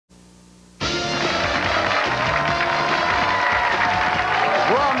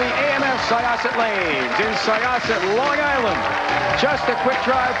Syosset lanes in Syosset, Long Island. Just a quick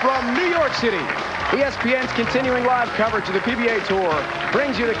drive from New York City. ESPN's continuing live coverage of the PBA Tour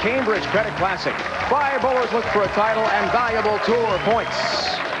brings you the Cambridge Credit Classic. 5 bowlers look for a title and valuable tour points.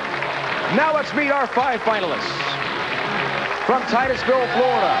 Now let's meet our 5 finalists. From Titusville,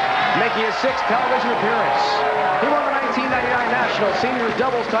 Florida, making his 6th television appearance, he won the 1999 National Seniors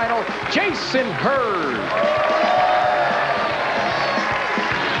Doubles title, Jason Hurd.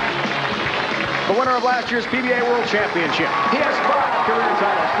 The winner of last year's PBA World Championship. He has 5 career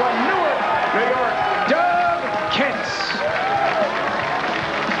titles from Newark, New York, Doug Kent.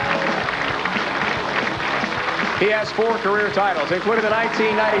 He has 4 career titles, including the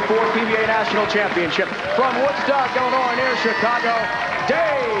 1994 PBA National Championship. From Woodstock, Illinois, near Chicago,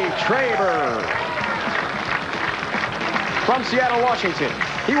 Dave Traber. From Seattle, Washington,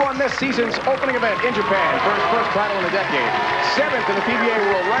 he won this season's opening event in Japan for his first title in a decade. 7th in the PBA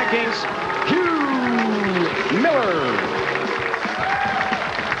World Rankings, Hugh Miller.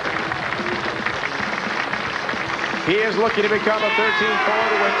 He is looking to become a 13th bowler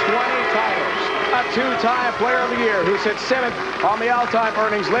to win 20 titles. A 2-time Player of the Year who sits 7th on the all-time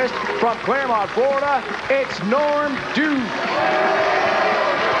earnings list. From Claremont, Florida, it's Norm Duke.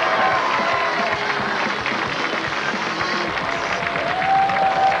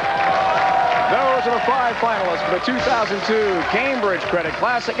 Those are the 5 finalists for the 2002 Cambridge Credit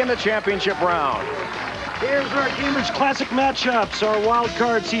Classic in the championship round. Here's our Cambridge Classic matchups. Our wild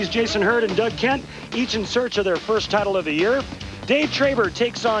card sees Jason Hurd and Doug Kent, each in search of their first title of the year. Dave Traber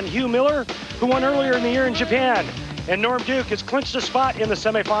takes on Hugh Miller, who won earlier in the year in Japan. And Norm Duke has clinched a spot in the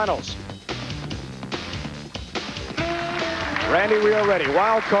semifinals. Randy, we are ready.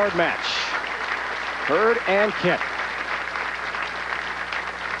 Wild card match. Hurd and Kent.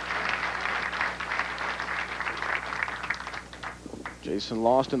 Jason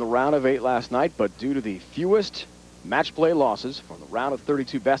lost in the round of 8 last night, but due to the fewest match play losses from the round of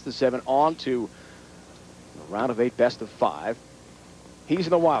 32 best of 7 on to the round of 8 best of 5, he's in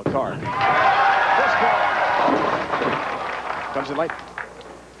the wild card. First ball comes in late.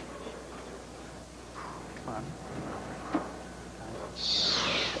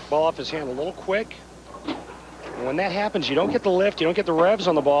 Ball off his hand a little quick. And when that happens, you don't get the lift, you don't get the revs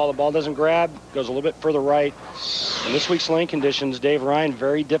on the ball doesn't grab, goes a little bit further right. In this week's lane conditions, Dave Ryan,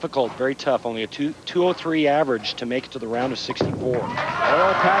 very difficult, very tough. Only a 203 average to make it to the round of 64. Oil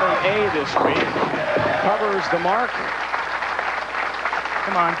pattern A this week. Covers the mark.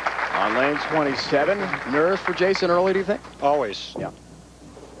 Come on. On lane 27. Nerves for Jason early, do you think? Always. Yeah.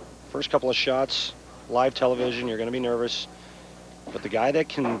 First couple of shots, live television, you're going to be nervous. But the guy that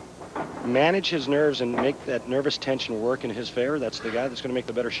can manage his nerves and make that nervous tension work in his favor, that's the guy that's going to make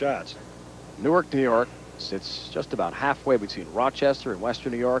the better shots. Newark, New York sits just about halfway between Rochester and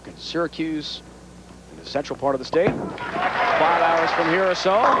Western New York and Syracuse in the central part of the state. 5 hours from here or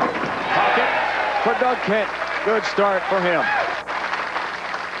so. Pocket for Doug Kent. Good start for him.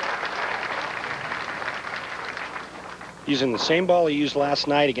 Using the same ball he used last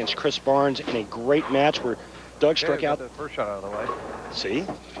night against Chris Barnes in a great match where Doug struck out. The first shot out of the way. See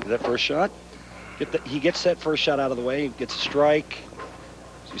that first shot? He gets that first shot out of the way. He gets a strike.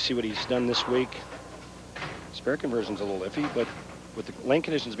 So you see what he's done this week. Spare conversion's a little iffy, but with the lane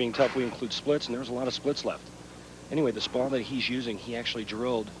conditions being tough, we include splits, and there's a lot of splits left. Anyway, this ball that he's using, he actually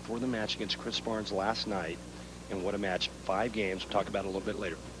drilled for the match against Chris Barnes last night. And what a match. 5 games. We'll talk about it a little bit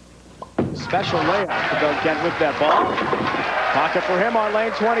later. Special layout for Doug Kent with that ball. Pocket for him on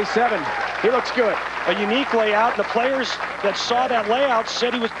lane 27. He looks good. A unique layout. The players that saw that layout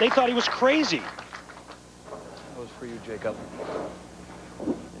said they thought he was crazy. That was for you, Jacob.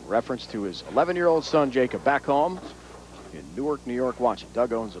 In reference to his 11-year-old son, Jacob, back home in Newark, New York, watching.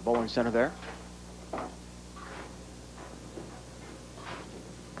 Doug owns a bowling center there.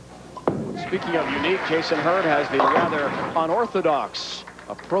 Speaking of unique, Jason Hurd has the rather unorthodox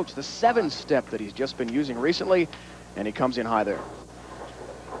approach, the 7-step that he's just been using recently, and he comes in high there.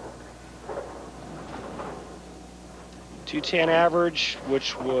 210 average,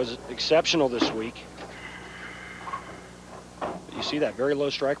 which was exceptional this week. But you see that very low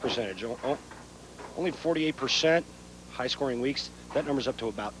strike percentage. Only 48%. High-scoring weeks, that number's up to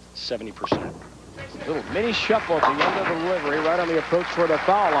about 70%. A little mini shuffle at the end of the delivery, right on the approach toward the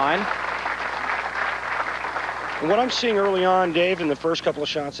foul line. And what I'm seeing early on, Dave, in the first couple of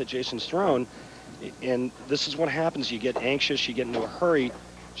shots that Jason's thrown, and this is what happens. You get anxious, you get into a hurry.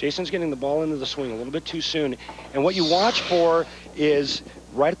 Jason's getting the ball into the swing a little bit too soon. And what you watch for is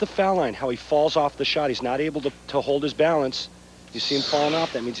right at the foul line, how he falls off the shot. He's not able to hold his balance. You see him falling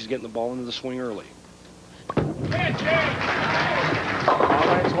off, that means he's getting the ball into the swing early. On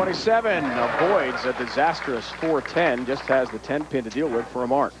Playing 27 avoids a disastrous 410. Just has the 10 pin to deal with for a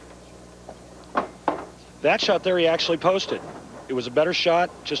mark. That shot there he actually posted. It was a better shot,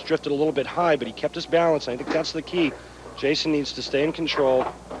 just drifted a little bit high, but he kept his balance. I think that's the key. Jason needs to stay in control,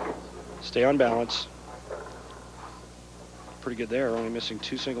 stay on balance. Pretty good there, only missing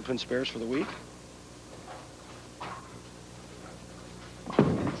 2 single pin spares for the week.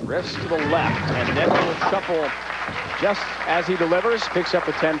 Drifts to the left, and then will shuffle just as he delivers, picks up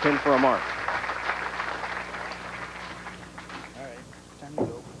the 10 pin for a mark. All right, time to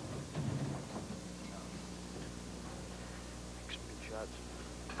go. Make some good shots.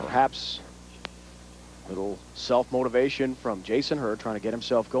 Perhaps a little self-motivation from Jason Hurd trying to get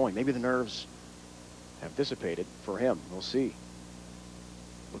himself going. Maybe the nerves have dissipated for him. We'll see.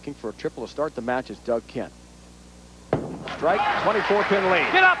 Looking for a triple to start the match is Doug Kent. Strike, 24 pin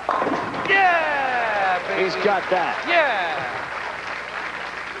lead. Get up! Yeah, baby. He's got that. Yeah!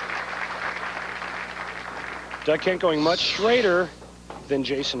 Doug Kent going much straighter than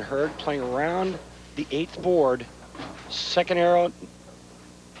Jason Hurd, playing around the 8th board. Second arrow,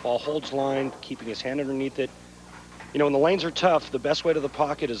 ball holds line, keeping his hand underneath it. You know, when the lanes are tough, the best way to the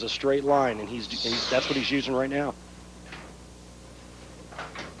pocket is a straight line, and that's what he's using right now.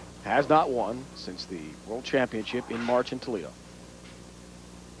 Has not won since the World Championship in March in Toledo.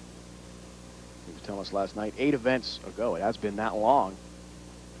 He was telling us last night, 8 events ago. It has been that long.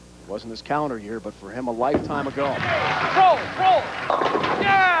 It wasn't this calendar year, but for him, a lifetime ago. Roll!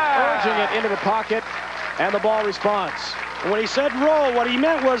 Yeah! Urging it into the pocket, and the ball responds. And when he said roll, what he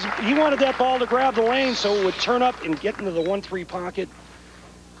meant was he wanted that ball to grab the lane so it would turn up and get into the 1-3 pocket.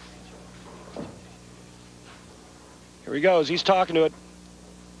 Here he goes. He's talking to it.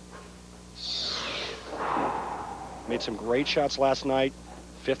 Made some great shots last night.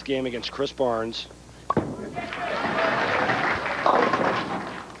 5th game against Chris Barnes.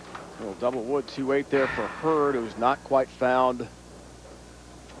 Little double wood 2-8 there for Hurd, who's not quite found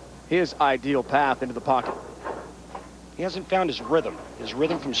his ideal path into the pocket. He hasn't found his rhythm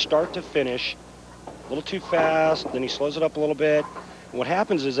from start to finish. A little too fast, then he slows it up a little bit. And what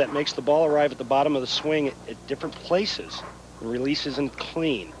happens is that makes the ball arrive at the bottom of the swing at different places. The release isn't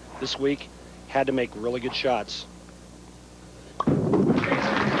clean. This week, had to make really good shots.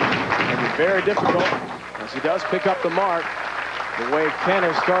 And very difficult as he does pick up the mark. The way Kent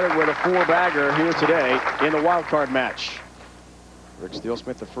has started with a 4-bagger here today in the wild card match. Rick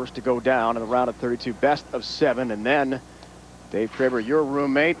Steelsmith the first to go down in the round of 32, best of 7, and then Dave Traber, your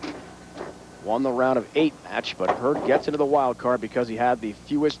roommate, won the round of 8 match, but Hurd gets into the wild card because he had the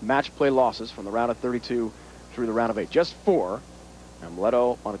fewest match play losses from the round of 32 through the round of 8, just 4, and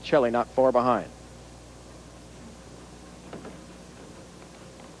Leto Monticelli not far behind.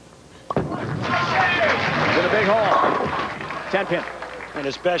 In a big hole, 10 pin. And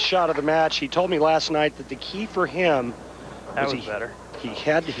his best shot of the match, he told me last night that the key for him was better.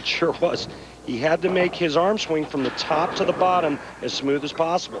 It sure was. He had to make his arm swing from the top to the bottom as smooth as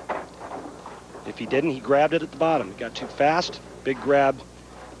possible. If he didn't, he grabbed it at the bottom. It got too fast, big grab.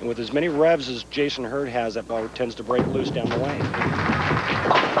 And with as many revs as Jason Hurd has, that ball tends to break loose down the lane.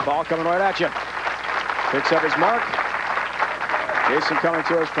 Ball coming right at you. Picks up his mark. Jason coming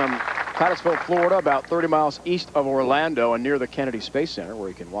to us from Titusville, Florida, about 30 miles east of Orlando and near the Kennedy Space Center, where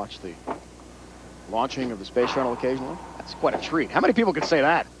you can watch the launching of the space shuttle occasionally. That's quite a treat. How many people could say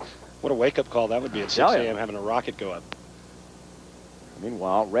that? What a wake-up call that would be at 6 a.m. having a rocket go up.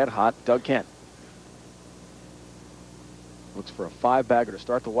 Meanwhile, red-hot Doug Kent looks for a 5-bagger to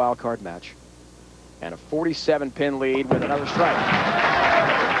start the wild card match, and a 47-pin lead with another strike.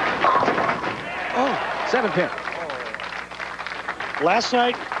 Oh, 7-pin. Last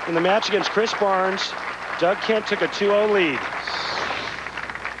night in the match against Chris Barnes, Doug Kent took a 2-0 lead.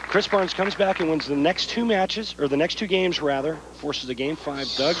 Chris Barnes comes back and wins the next 2 matches, or the next 2 games rather, forces a game 5.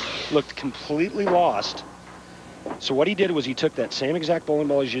 Doug looked completely lost. So what he did was he took that same exact bowling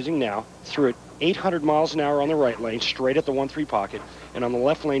ball he's using now, threw it 800 miles an hour on the right lane, straight at the 1-3 pocket, and on the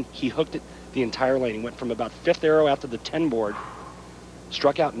left lane, he hooked it the entire lane. He went from about 5th arrow out to the 10 board,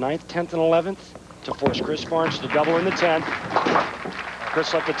 struck out 9th, 10th, and 11th to force Chris Barnes to double in the 10.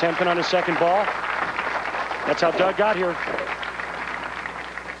 Chris left the 10 pin on his second ball. That's how Doug got here.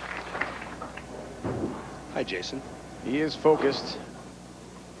 Hi, Jason. He is focused.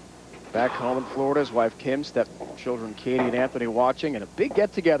 Back home in Florida, his wife Kim, stepchildren Katie and Anthony watching, and a big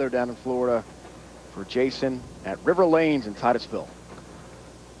get-together down in Florida for Jason at River Lanes in Titusville.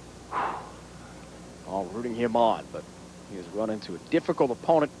 All rooting him on, but he has run into a difficult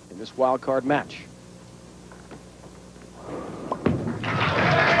opponent in this wild card match.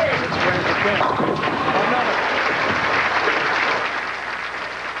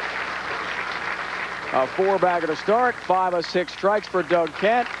 A 4-bagger to start, 5 of 6 strikes for Doug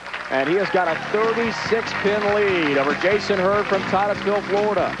Kent, and he has got a 36-pin lead over Jason Hurd from Titusville,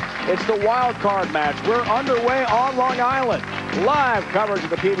 Florida. It's the wild card match. We're underway on Long Island. Live coverage of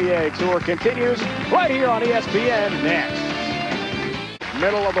the PBA Tour continues right here on ESPN next.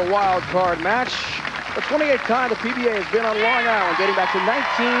 Middle of the wild card match. The 28th time the PBA has been on Long Island, dating back to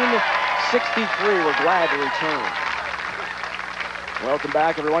 1963. We're glad to return. Welcome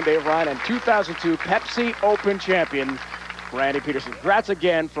back, everyone. Dave Ryan and 2002 Pepsi Open champion, Randy Peterson. Congrats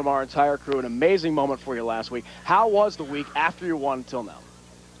again from our entire crew. An amazing moment for you last week. How was the week after you won until now?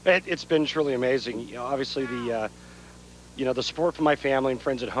 It's been truly amazing. You know, obviously the support from my family and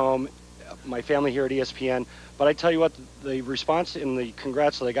friends at home, my family here at ESPN. But I tell you what, the response and the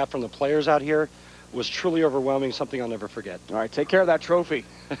congrats that I got from the players out here was truly overwhelming, something I'll never forget. All right, take care of that trophy.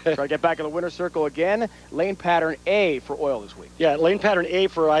 Try to get back in the winner's circle again. Lane pattern A for oil this week. Yeah, lane pattern A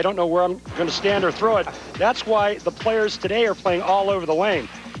for I don't know where I'm going to stand or throw it. That's why the players today are playing all over the lane.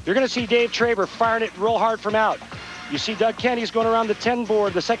 You're going to see Dave Traber firing it real hard from out. You see Doug Kent, he's going around the 10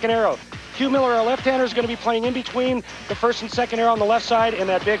 board, the second arrow. Hugh Miller, our left-hander, is going to be playing in between the first and second arrow on the left side and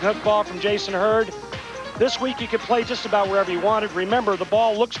that big hook ball from Jason Hurd. This week you can play just about wherever you wanted. Remember, the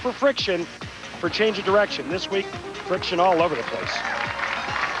ball looks for friction for change of direction. This week, friction all over the place.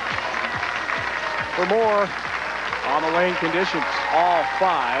 For more on the lane conditions, all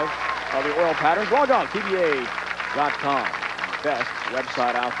 5 of the oil patterns, log on PBA.com. Best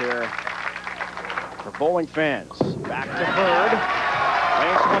website out there for bowling fans. Back to Hurd.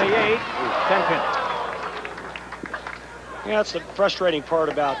 Lane 28, 10 pin. Yeah, that's the frustrating part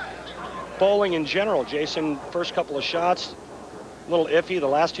about bowling in general. Jason, first couple of shots, a little iffy. The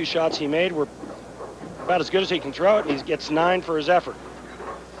last 2 shots he made were about as good as he can throw it. He gets 9 for his effort.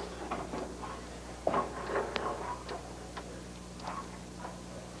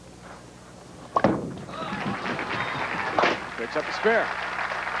 Picks up the spare.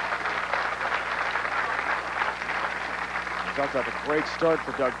 Talked about the great start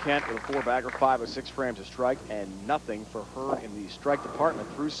for Doug Kent with a 4-bagger, 5 of 6 frames of strike, and nothing for Hurd in the strike department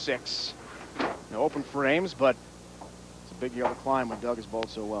through 6. No open frames, but it's a big year to climb when Doug has bowled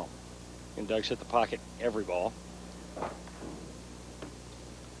so well. And Doug's hit the pocket every ball.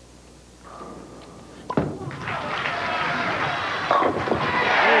 There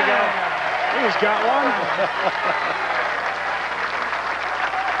you go. He's got one.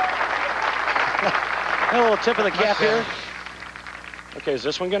 A little tip of the cap here. Okay, is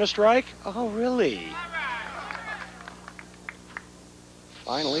this one going to strike? Oh, really?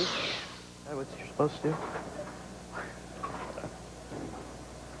 Finally. Is that what you're supposed to do?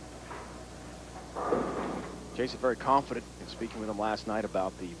 Jason very confident in speaking with him last night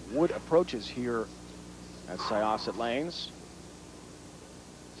about the wood approaches here at Syosset Lanes.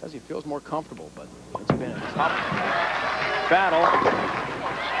 Says he feels more comfortable, but it's been a tough battle.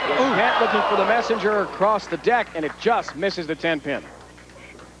 Kent looking for the messenger across the deck, and it just misses the 10 pin.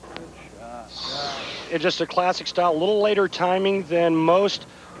 It's just a classic style, a little later timing than most,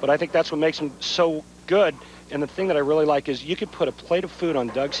 but I think that's what makes him so good. And the thing that I really like is you could put a plate of food on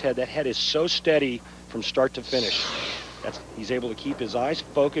Doug's head. That head is so steady from start to finish. He's able to keep his eyes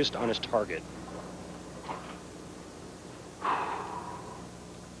focused on his target.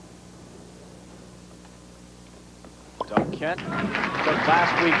 Doug Kent took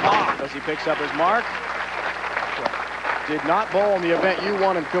last week off as he picks up his mark. Did not bowl in the event you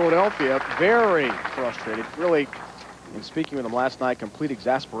won in Philadelphia. Very frustrated. Really, in speaking with him last night, complete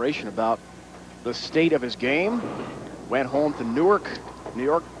exasperation about the state of his game. Went home to Newark, New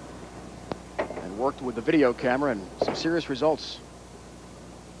York, and worked with the video camera, and some serious results.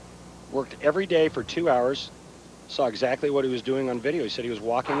 Worked every day for 2 hours. Saw exactly what he was doing on video. He said he was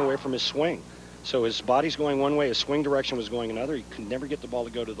walking away from his swing. So his body's going one way, his swing direction was going another. He could never get the ball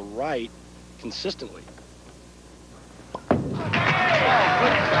to go to the right consistently.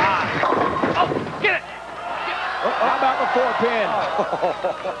 Oh, get it! How about the 4-pin?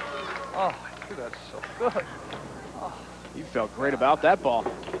 Oh, dude, that's so good. He felt great about that ball.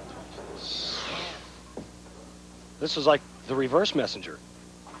 This is like the reverse messenger.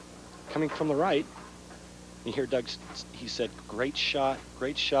 Coming from the right. You hear Doug, he said, great shot,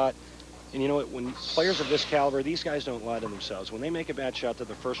 great shot. And you know what, when players of this caliber, these guys don't lie to themselves. When they make a bad shot, they're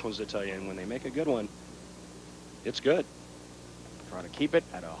the first ones to tell you. And when they make a good one, it's good. Trying to keep it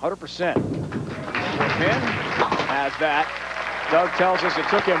at 100%. Pin has that. Doug tells us it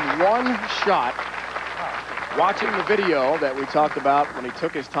took him 1 shot. Watching the video that we talked about when he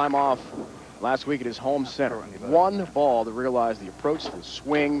took his time off last week at his home center. 1 ball to realize the approach, the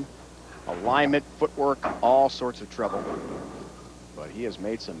swing, alignment, footwork, all sorts of trouble. But he has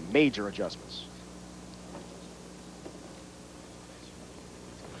made some major adjustments.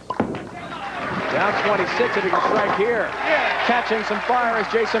 Down 26 if he can strike here. Catching some fire is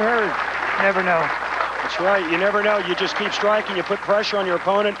Jason Hurd. Never know. That's right. You never know. You just keep striking. You put pressure on your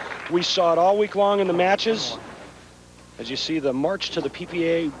opponent. We saw it all week long in the matches. As you see the march to the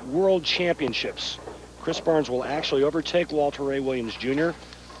PBA World Championships. Chris Barnes will actually overtake Walter Ray Williams Jr.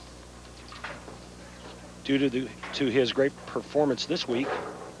 due to his great performance this week.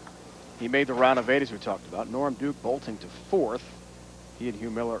 He made the round of 8 as we talked about. Norm Duke bolting to 4th. He and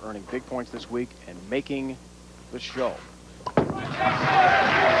Hugh Miller earning big points this week and making the show.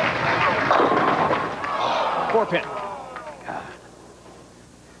 4-pin.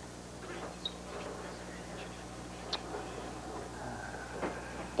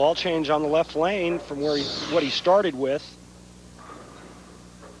 Ball change on the left lane from what he started with.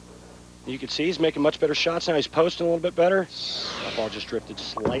 You can see he's making much better shots now. He's posting a little bit better. That ball just drifted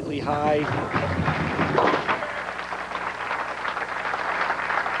slightly high.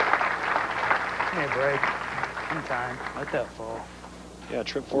 Give me a break. In time. Let that fall. Yeah,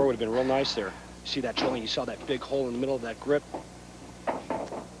 trip 4 would have been real nice there. You see that drilling? You saw that big hole in the middle of that grip.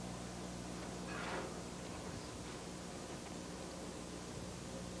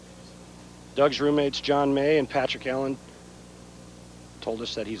 Doug's roommates, John May and Patrick Allen, told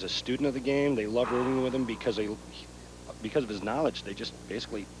us that he's a student of the game. They love rooming with him because of his knowledge. They just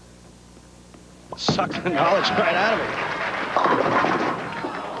basically suck the knowledge right out of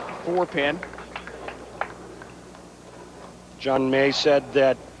it. 4-pin. John May said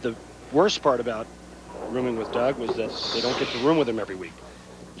that the worst part about rooming with Doug was that they don't get to room with him every week.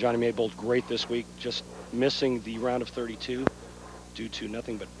 Johnny May bowled great this week, just missing the round of 32 due to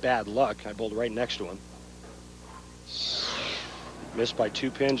nothing but bad luck. I bowled right next to him. Missed by 2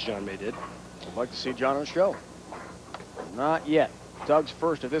 pins, John May did. I'd like to see John on the show. Not yet. Doug's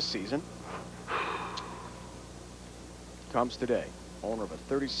first of this season comes today. Owner of a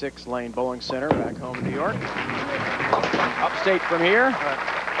 36-lane bowling center back home in New York. Upstate from here.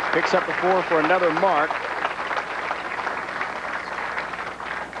 Picks up the 4 for another mark.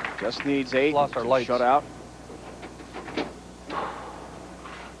 Just needs 8 Lost our to lights. shut out.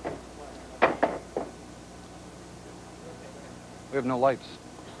 We have no lights.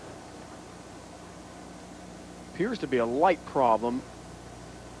 Appears to be a light problem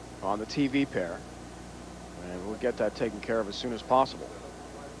on the TV pair. And we'll get that taken care of as soon as possible.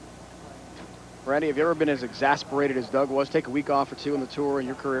 Randy, have you ever been as exasperated as Doug was? Take a week off or 2 on the tour in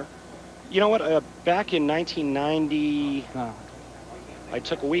your career? You know what? Back in 1990, No. I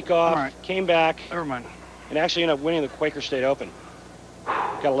took a week off, All right. came back, Never mind. and actually ended up winning the Quaker State Open.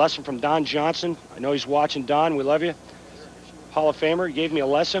 Got a lesson from Don Johnson. I know he's watching. Don, we love you. Hall of Famer. He gave me a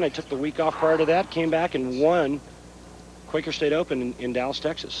lesson. I took the week off prior to that, came back and won Quaker State Open in Dallas,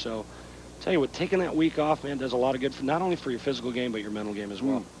 Texas. So, tell you what, taking that week off, man, does a lot of good, for not only for your physical game, but your mental game as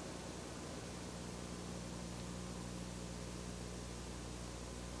well.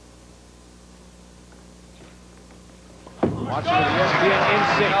 Watching with ESPN in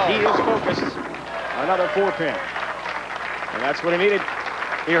sync. He is focused. Another 4-pin. And that's what he needed.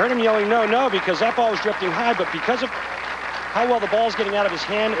 You heard him yelling, no, no, because that ball was drifting high, but because of how well the ball's getting out of his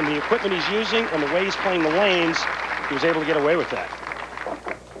hand and the equipment he's using and the way he's playing the lanes, he was able to get away with that.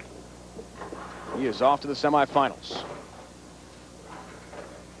 He is off to the semifinals.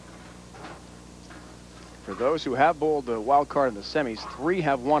 For those who have bowled the wild card in the semis, 3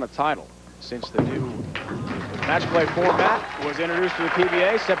 have won a title since the new match play format was introduced to the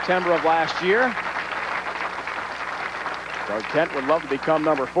PBA September of last year. Doug Kent would love to become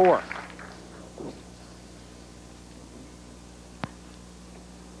number 4.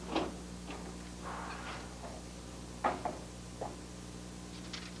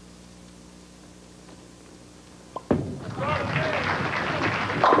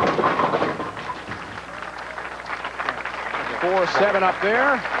 Seven up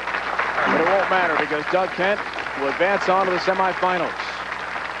there, but it won't matter because Doug Kent will advance on to the semifinals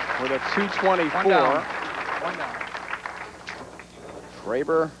with a 224. One down.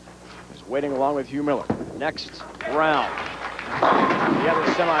 Traber is waiting along with Hugh Miller. Next round. The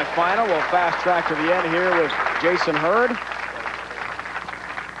other semifinal will fast track to the end here with Jason Hurd,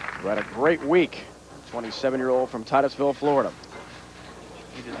 who had a great week. 27-year-old from Titusville, Florida.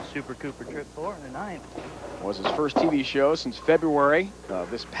 He did the Super Cooper trip 4 in the 9th. Was his first TV show since February of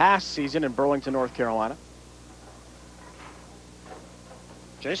this past season in Burlington, North Carolina.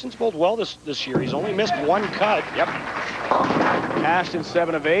 Jason's bowled well this year. He's only missed 1 cut. Yep. Cashed in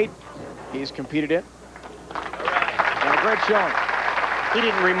 7 of 8. He's competed in. And a great showing. He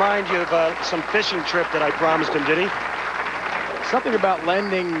didn't remind you of some fishing trip that I promised him, did he? Something about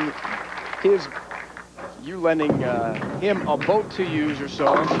lending him a boat to use or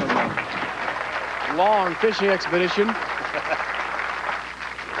so. long fishing expedition.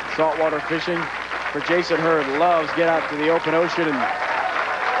 Saltwater fishing for Jason Hurd. Loves get out to the open ocean and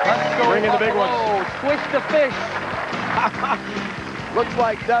bring in the big ones. Squish the fish. Looks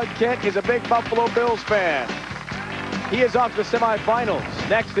like Doug Kent is a big Buffalo Bills fan. He is off to the semifinals.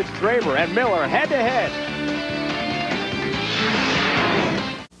 Next, it's Traber and Miller head-to-head.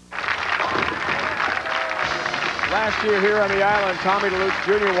 Last year here on the island, Tommy DeLuce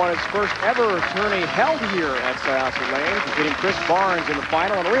Jr. won his first ever tourney held here at Syosset Lane, defeating Chris Barnes in the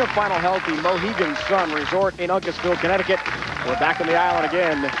final. An arena final held at the Mohegan Sun Resort in Uncasville, Connecticut. We're back on the island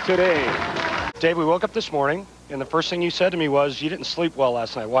again today. Dave, we woke up this morning, and the first thing you said to me was you didn't sleep well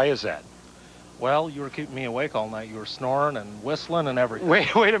last night. Why is that? Well, you were keeping me awake all night. You were snoring and whistling and everything.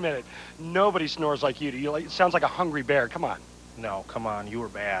 Wait a minute. Nobody snores like you do. It sounds like a hungry bear. Come on. No, come on. You were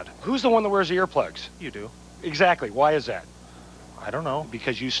bad. Who's the one that wears the earplugs? You do. Exactly. Why is that? I don't know.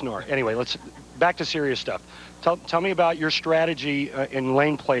 Because you snore. Anyway, let's back to serious stuff. Tell me about your strategy in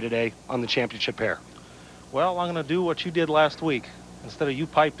lane play today on the championship pair. Well, I'm going to do what you did last week. Instead of you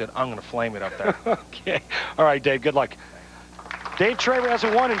piped it, I'm going to flame it up there. Okay. All right, Dave. Good luck. Dave Traber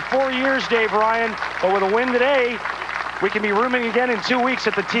hasn't won in 4 years, Dave Ryan. But with a win today, we can be rooming again in 2 weeks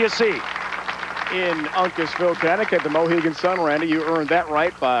at the TSC. In Uncasville, Connecticut, the Mohegan Sun, Randy, you earned that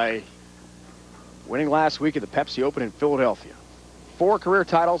right by winning last week at the Pepsi Open in Philadelphia. 4 career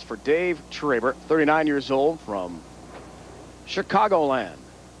titles for Dave Traber, 39 years old, from Chicagoland,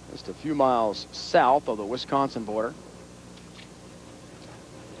 just a few miles south of the Wisconsin border.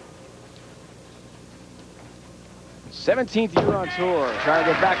 '17th year on tour, trying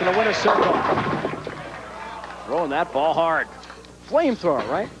to get back in the winner's circle. Rolling that ball hard. Flamethrower,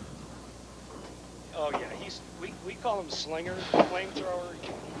 right? Oh, yeah. We call him slinger, flamethrower.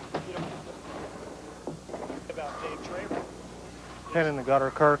 You know, about Dave Traber. Head in the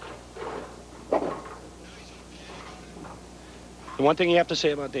gutter, Kirk. The one thing you have to say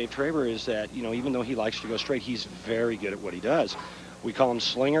about Dave Traber is that, you know, even though he likes to go straight, he's very good at what he does. We call him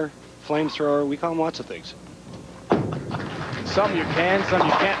slinger, flamethrower. We call him lots of things. Some you can, some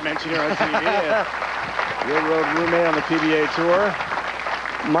you can't mention here on TV. Your road roommate on the PBA tour.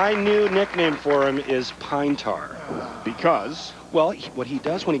 My new nickname for him is Pine Tar. Because? Well, what he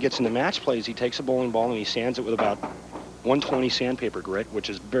does when he gets into match plays, he takes a bowling ball and he sands it with about 120 sandpaper grit, which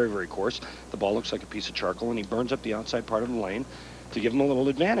is very, very coarse. The ball looks like a piece of charcoal, and he burns up the outside part of the lane to give him a little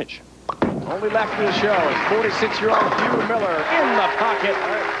advantage. Only left in the show is 46-year-old Hugh Miller in the pocket,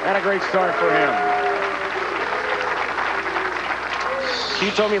 and a great start for him. Hugh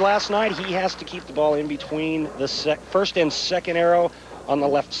told me last night he has to keep the ball in between the first and second arrow on the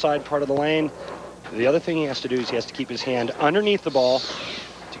left side part of the lane. The other thing he has to do is he has to keep his hand underneath the ball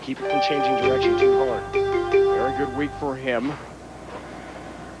to keep it from changing direction too hard. Very good week for him.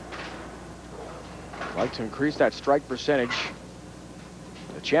 Like to increase that strike percentage.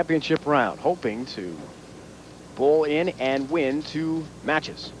 The championship round, hoping to bowl in and win 2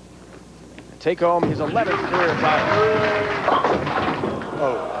 matches. And take home his 11th career title.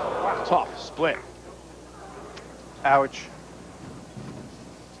 Oh, tough split. Ouch.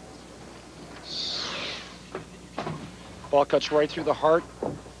 Ball cuts right through the heart,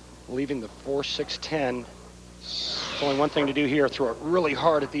 leaving the 4-6-10. There's only one thing to do here, throw it really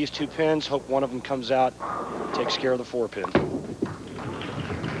hard at these 2 pins, hope one of them comes out, takes care of the 4-pin.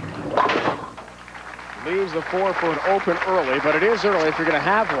 Leaves the 4-foot open early, but it is early if you're going to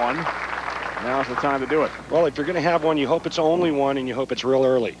have one. Now's the time to do it. Well, if you're going to have one, you hope it's only one, and you hope it's real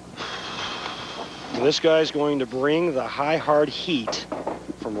early. So this guy's going to bring the high, hard heat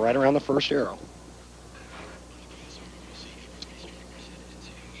from right around the first arrow.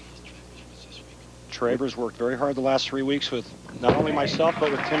 Traber's worked very hard the last 3 weeks with not only myself,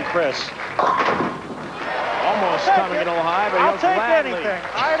 but with Tim Chris. Almost coming in a little high, but I'll he'll take gladly anything.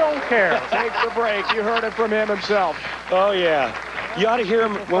 I don't care. take the break. You heard it from him himself. Oh, yeah. You ought to hear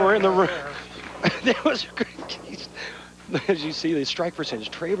him when we're in the room. That was a great case. As you see, the strike percentage.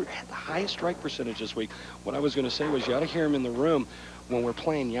 Traber had the highest strike percentage this week. What I was going to say was you ought to hear him in the room when we're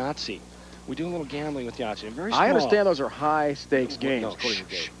playing Yahtzee. We do a little gambling with Yahtzee. Very small. I understand those are high-stakes games. No,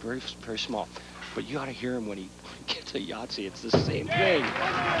 very, very small. But you ought to hear him when he gets a Yahtzee. It's the same thing.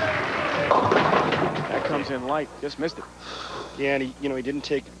 That comes in light. Just missed it. Yeah, and he didn't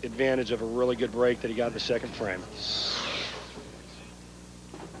take advantage of a really good break that he got in the second frame.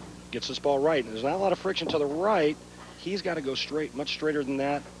 Gets this ball right. And there's not a lot of friction to the right. He's got to go straight, much straighter than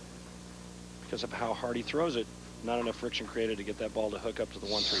that because of how hard he throws it. Not enough friction created to get that ball to hook up to the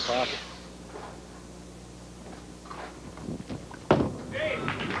 1-3 pocket.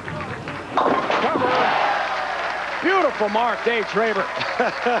 Cover. Beautiful mark, Dave Traber.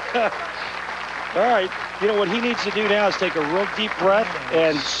 All right. You know what he needs to do now is take a real deep breath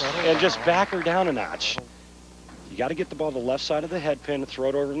and just back her down a notch. You got to get the ball to the left side of the head pin and throw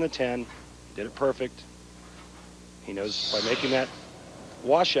it over in the 10. Did it perfect. He knows by making that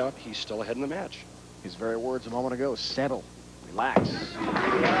washout, he's still ahead in the match. His very words a moment ago: settle, relax.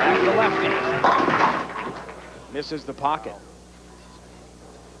 Back to the lefty. Misses the pocket.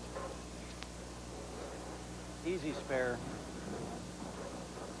 Easy spare.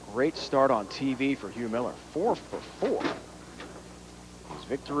 Great start on TV for Hugh Miller. 4 for 4. His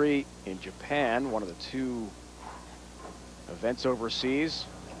victory in Japan, one of the 2 events overseas,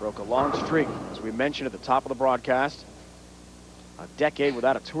 broke a long streak, as we mentioned at the top of the broadcast. A decade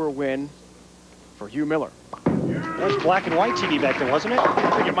without a tour win for Hugh Miller. That was black and white TV back then, wasn't it?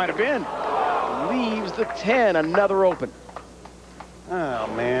 I think it might have been. Leaves the 10, another open. Oh,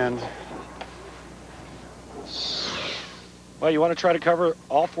 man. Well, you want to try to cover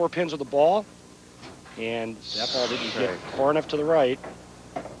all 4 pins of the ball, and that ball didn't get far enough to the right.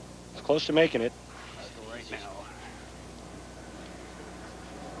 It's close to making it. Right now.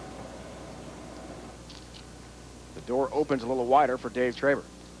 The door opens a little wider for Dave Traber.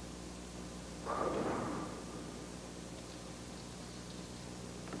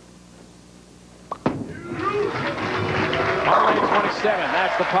 On 27,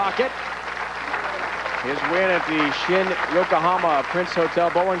 that's the pocket. His win at the Shin Yokohama Prince Hotel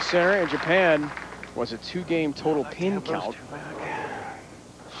Bowling Center in Japan was a 2-game total pin count.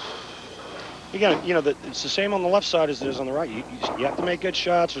 You got, you know, it's the same on the left side as it is on the right. You have to make good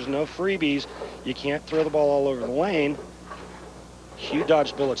shots. There's no freebies. You can't throw the ball all over the lane. Hugh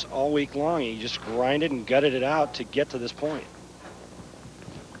dodged bullets all week long. He just grinded and gutted it out to get to this point.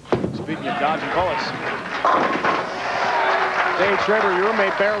 Speaking of dodging bullets, Dave Traber, your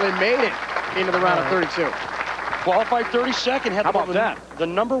roommate, barely made it into the round of 32. Qualified 32nd. Had How about that? The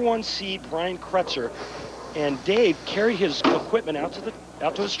 #1 seed, Brian Kretzer, and Dave carried his equipment out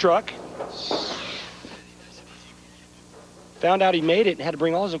to his truck. Found out he made it and had to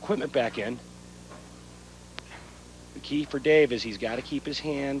bring all his equipment back in. The key for Dave is he's got to keep his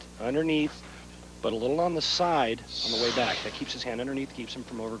hand underneath, but a little on the side on the way back. That keeps his hand underneath, keeps him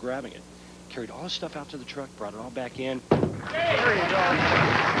from over grabbing it. Carried all his stuff out to the truck, brought it all back in. There you go.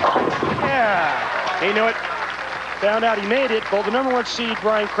 Yeah. He knew it. Found out he made it, bowled the #1 seed,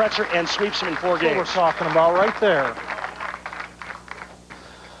 Brian Kretzer, and sweeps him in 4 games. What we're talking about right there.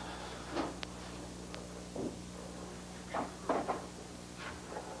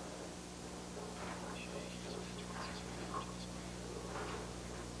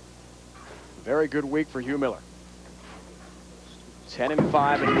 Very good week for Hugh Miller. 10 and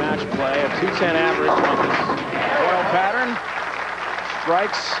 5 in match play, a 210 average on this oil pattern.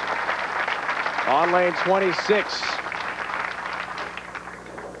 Strikes on lane 26.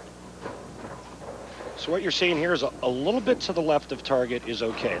 So what you're seeing here is a little bit to the left of target is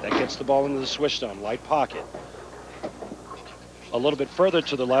okay. That gets the ball into the switch zone, light pocket. A little bit further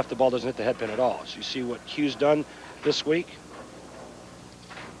to the left, the ball doesn't hit the head pin at all. So you see what Hugh's done this week.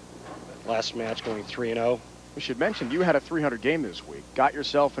 Last match going 3-0. We should mention you had a 300 game this week. Got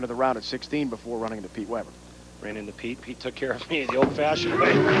yourself into the round of 16 before running into Pete Weber. Ran into Pete. Pete took care of me the old-fashioned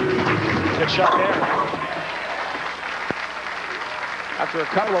way. Good shot there. After a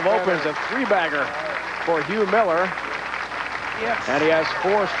couple of opens, a 3-bagger for Hugh Miller. Yes. And he has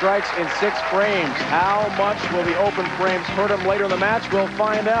 4 strikes in 6 frames. How much will the open frames hurt him later in the match? We'll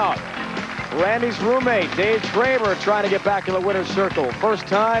find out. Randy's roommate, Dave Traber, trying to get back in the winner's circle. First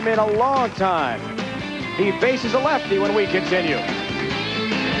time in a long time. He faces a lefty when we continue.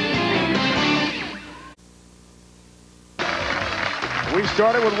 We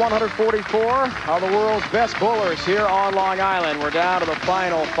started with 144 of the world's best bowlers here on Long Island. We're down to the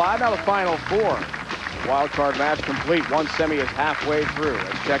final 5, now the final 4. Wild card match complete. One semi is halfway through.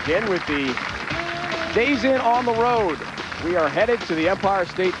 Let's check in with the days in on the road. We are headed to the Empire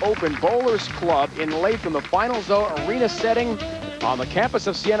State Open Bowlers Club in Latham, the Final Zone arena setting on the campus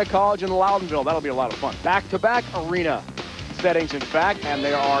of Siena College in Loudonville. That'll be a lot of fun. Back-to-back arena settings, in fact, and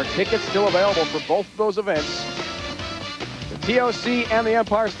there are tickets still available for both of those events. The TOC and the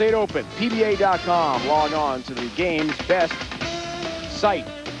Empire State Open. PBA.com. Log on to the game's best site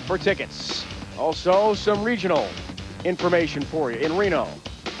for tickets. Also, some regional information for you in Reno.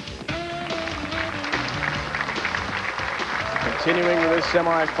 Continuing with this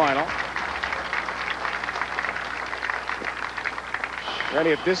semifinal.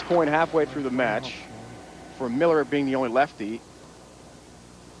 Randy, at this point, halfway through the match, for Miller being the only lefty,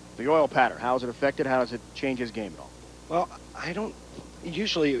 the oil pattern, how is it affected? How does it change his game at all? Well, I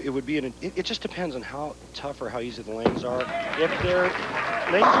Usually it would be it just depends on how tough or how easy the lanes are. If their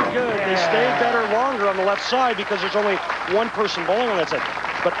lanes are good, they stay better longer on the left side because there's only one person bowling on that side.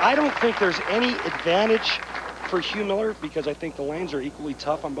 But I don't think there's any advantage for Hugh Miller because I think the lanes are equally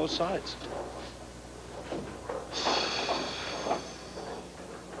tough on both sides.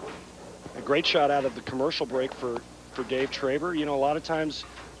 A great shot out of the commercial break for Dave Traber. You know, a lot of times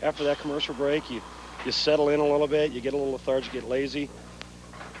after that commercial break, you settle in a little bit, you get a little lethargic, get lazy.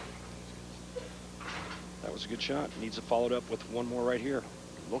 That was a good shot. Needs to follow it up with one more right here.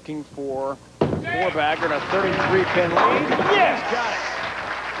 Looking for four-bagger and a 33-pin lead. Yes, got it.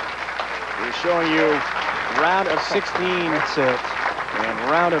 We're showing you round of 16. That's it. And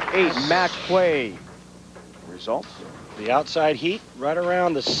round of 8 match play results. The outside heat right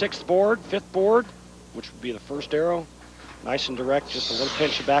around the 6th board, 5th board, which would be the first arrow. Nice and direct, just a little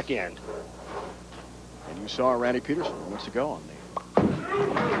pinch of back end. And you saw Randy Peterson moments ago on the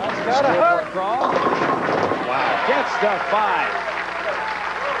That's got a hook. crawl. Wow. Gets the 5.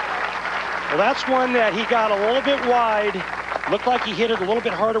 Well, that's one that he got a little bit wide. Looked like he hit it a little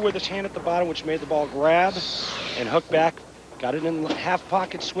bit harder with his hand at the bottom, which made the ball grab and hook back. Got it in the half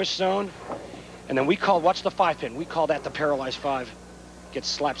pocket swish zone. And then we called, what's the 5-pin? We call that the paralyzed 5. Gets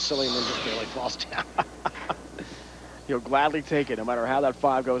slapped silly and then just barely falls down. He'll gladly take it no matter how that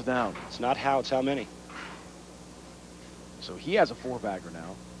 5 goes down. It's not how, it's how many. So he has a 4-bagger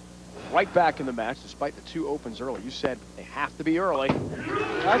now. Right back in the match, despite the 2 opens early. You said they have to be early.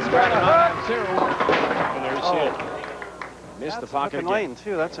 That's got a hook. And there you see it. Missed the pocket again. Lane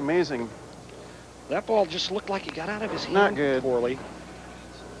too. That's amazing. That ball just looked like it got out of his hand Not good. poorly.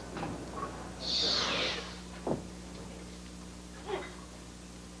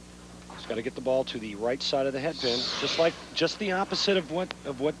 He's got to get the ball to the right side of the head pin, just the opposite of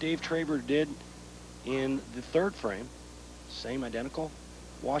what Dave Traber did in the 3rd frame. Same identical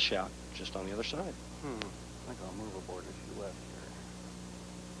washout, just on the other side. I think I'll move a board or 2 left here.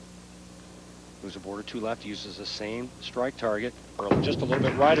 Moves a board or 2 left, uses the same strike target, or just a little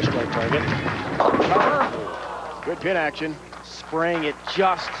bit right of strike target. Cover. Good pin action. Spraying it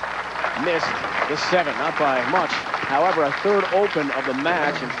just missed the 7, not by much. However, a 3rd open of the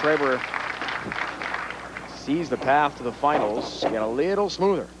match, and Traber sees the path to the finals get a little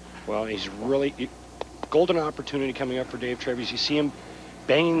smoother. Well, he's really golden opportunity coming up for Dave Traber. You see him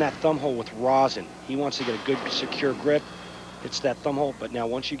banging that thumb hole with rosin. He wants to get a good, secure grip. It's that thumb hole, but now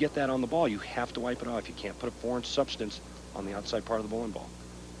once you get that on the ball, you have to wipe it off. You can't put a foreign substance on the outside part of the bowling ball.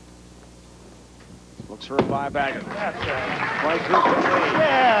 Looks for a 5-bagger. That's right.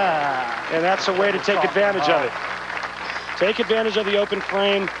 Yeah. And that's a way to take advantage of it. Take advantage of the open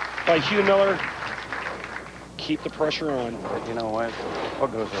frame by Hugh Miller. Keep the pressure on. But you know what?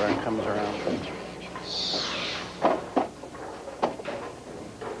 What goes around comes around.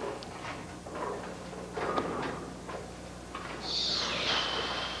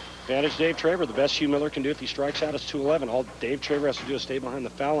 Advantage Dave Traber. The best Hugh Miller can do if he strikes out is 211. All Dave Traber has to do is stay behind the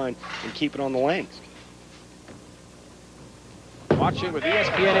foul line and keep it on the lane. Watching with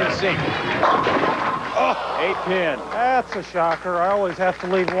ESPN in sync. Oh, 8-pin. That's a shocker. I always have to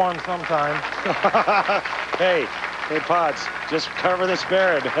leave one sometime. Hey, Pods, just cover this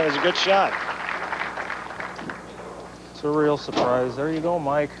bear. That was a good shot. It's a real surprise. There you go,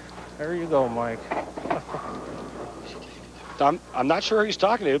 Mike. There you go, Mike. I'm not sure who he's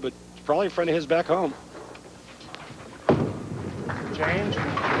talking to, but it's probably a friend of his back home. Change.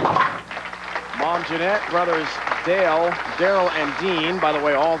 Mom Jeanette, brothers Dale, Daryl, and Dean. By the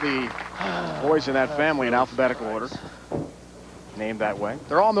way, all the boys in that family in alphabetical order. Named that way.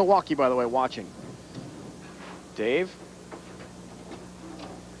 They're all Milwaukee, by the way, watching. Dave.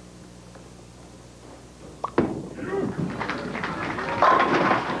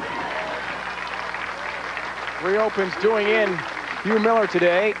 Three opens doing in Hugh Miller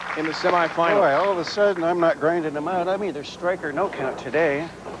today in the semifinal. Boy, all of a sudden I'm not grinding them out. I'm either strike or no count today.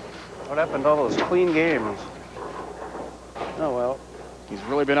 What happened to all those clean games? Oh well. He's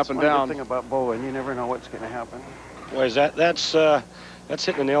really been up and One down. good thing about bowling, you never know what's going to happen. Boy, that's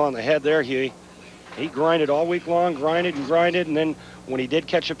hitting the nail on the head there, Hughie. He grinded all week long, grinded, and then when he did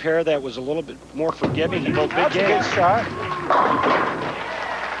catch a pair that was a little bit more forgiving, he bowled big That's games. a good shot.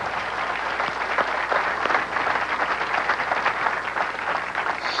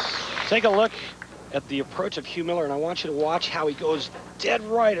 Take a look at the approach of Hugh Miller, and I want you to watch how he goes dead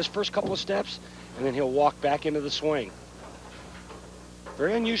right his first couple of steps, and then he'll walk back into the swing.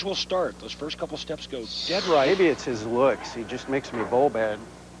 Very unusual start. Those first couple steps go dead right. Maybe it's his looks. He just makes me bowl bad.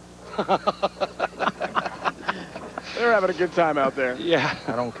 They're having a good time out there. Yeah.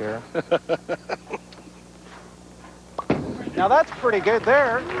 I don't care. Now that's pretty good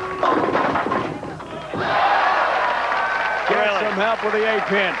there. Get some help with the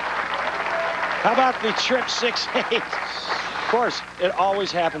 8-pin. How about the trip 6-8? Of course, it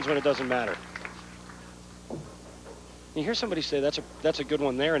always happens when it doesn't matter. You hear somebody say that's a good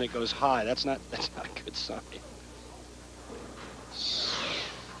one there, and it goes high. That's not a good sign.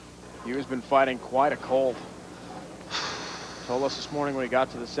 Hugh has been fighting quite a cold. Told us this morning when he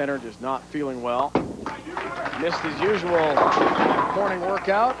got to the center, just not feeling well. Missed his usual morning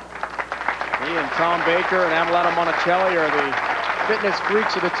workout. He and Tom Baker and Amelano Monticelli are the fitness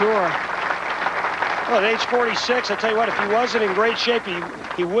freaks of the tour. Well, at age 46, I tell you what, if he wasn't in great shape,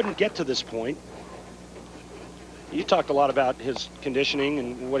 he wouldn't get to this point. You talked a lot about his conditioning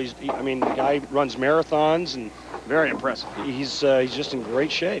and what I mean, the guy runs marathons and very impressive. He's just in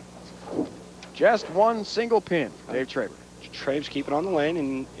great shape. Just one single pin, Dave Traber. Trabe's keep it on the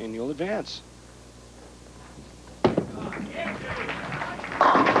lane and you'll advance.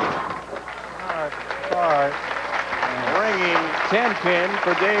 All right. Ringing 10-pin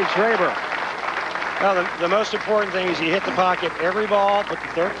for Dave Traber. Well, the most important thing is he hit the pocket every ball, put the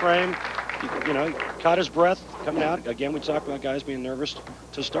third frame. You know, caught his breath coming out. Again, we talked about guys being nervous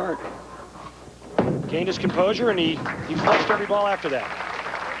to start. Gained his composure, and he flushed every ball after that.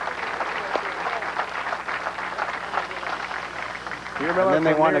 And then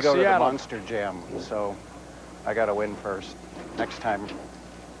they want to go to the Monster Jam, so I got to win first. Next time,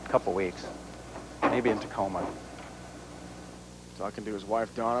 a couple weeks, maybe in Tacoma. Talking to his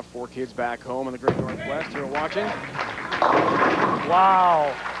wife, Donna, 4 kids back home in the Great Northwest here watching.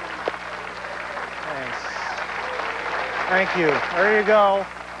 Wow. Thanks. Thank you. There you go.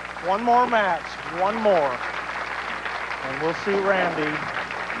 One more match. One more. And we'll see Randy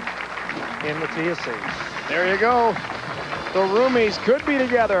in the TSC. There you go. The roomies could be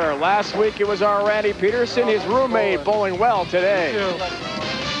together. Last week it was our Randy Peterson, his roommate, bowling well today.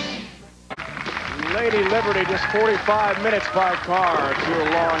 Lady Liberty just 45 minutes by car to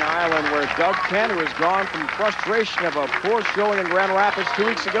Long Island, where Doug Kent, who has gone from frustration of a poor showing in Grand Rapids 2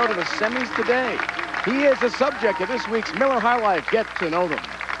 weeks ago to the semis today. He is the subject of this week's Miller High Life. Get to know them.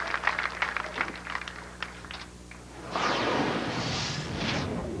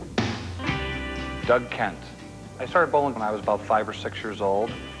 Doug Kent. I started bowling when I was about 5 or 6 years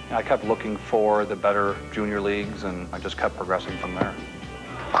old. And I kept looking for the better junior leagues, and I just kept progressing from there.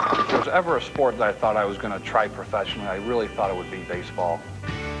 If there was ever a sport that I thought I was going to try professionally, I really thought it would be baseball.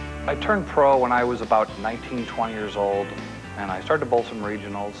 I turned pro when I was about 19, 20 years old, and I started to bowl some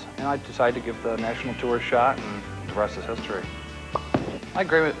regionals, and I decided to give the national tour a shot, and the rest is history. My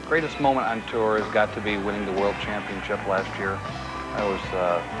greatest moment on tour has got to be winning the World Championship last year. That was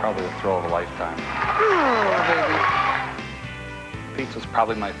probably the thrill of a lifetime. Pizza's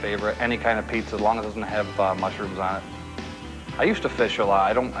probably my favorite. Any kind of pizza, as long as it doesn't have mushrooms on it. I used to fish a lot.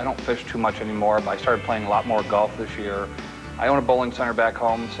 I don't fish too much anymore, but I started playing a lot more golf this year. I own a bowling center back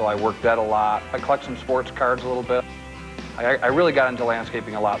home, so I work that a lot. I collect some sports cards a little bit. I really got into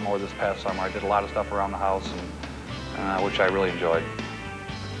landscaping a lot more this past summer. I did a lot of stuff around the house, and which I really enjoyed.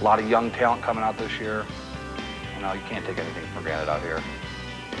 A lot of young talent coming out this year. You know, you can't take anything for granted out here.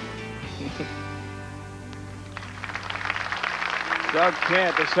 Doug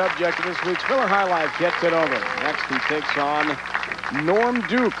Kent, the subject of this week's Miller High Life. Get to know them. Next, he takes on Norm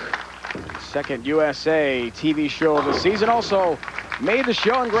Duke, second USA TV show of the season. Also made the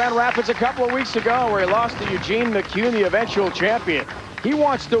show in Grand Rapids a couple of weeks ago, where he lost to Eugene McCune, the eventual champion. He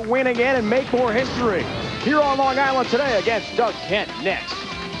wants to win again and make more history. Here on Long Island today against Doug Kent next.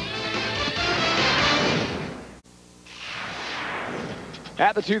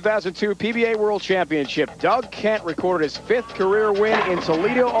 At the 2002 PBA World Championship, Doug Kent recorded his 5th career win in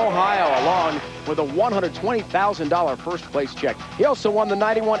Toledo, Ohio, along with a $120,000 first place check. He also won the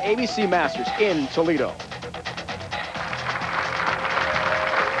 91 ABC Masters in Toledo.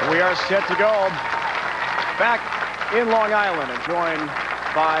 We are set to go back in Long Island and joined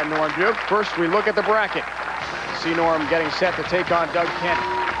by Norm Duke. First, we look at the bracket. See Norm getting set to take on Doug Kent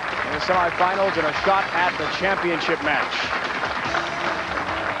in the semifinals and a shot at the championship match.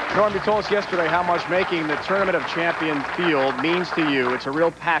 Norm, you told us yesterday how much making the Tournament of Champion field means to you. It's a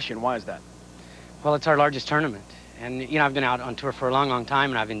real passion. Why is that? Well, it's our largest tournament. And, you know, I've been out on tour for a long, long time,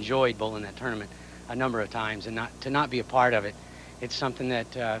 and I've enjoyed bowling that tournament a number of times. And to not be a part of it, it's something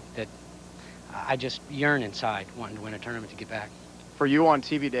that I just yearn inside, wanting to win a tournament to get back. For you on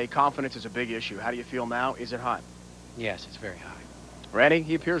TV Day, confidence is a big issue. How do you feel now? Is it high? Yes, it's very high. Randy,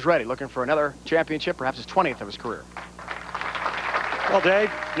 he appears ready, looking for another championship, perhaps his 20th of his career. Well,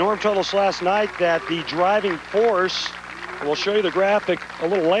 Dave, Norm told us last night that the driving force, and we'll show you the graphic a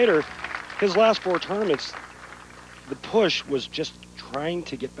little later, his last 4 tournaments, the push was just trying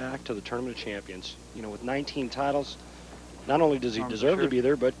to get back to the Tournament of Champions. You know, with 19 titles, not only does he deserve to be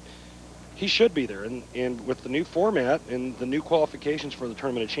there, but he should be there. And with the new format and the new qualifications for the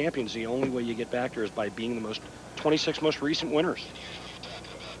Tournament of Champions, the only way you get back there is by being the 26 most recent winners.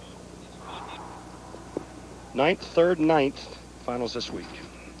 9th, 3rd, 9th finals this week.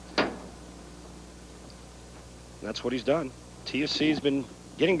 That's what he's done. TFC's been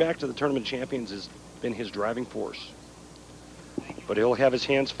getting back to the Tournament of Champions has been his driving force. But he'll have his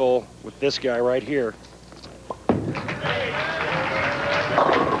hands full with this guy right here.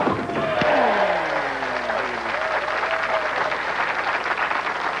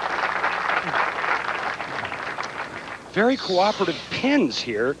 Very cooperative pins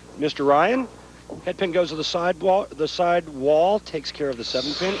here, Mr. Ryan. Head pin goes to the side wall, takes care of the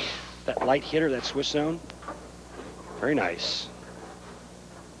 7 pin. That light hitter, that Swiss zone. Very nice.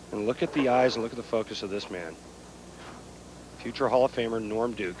 And look at the eyes and look at the focus of this man. Future Hall of Famer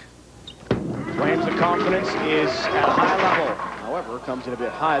Norm Duke. Claims the confidence is at a high level. However, comes in a bit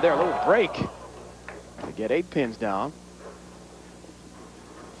high there. A little break to get 8 pins down.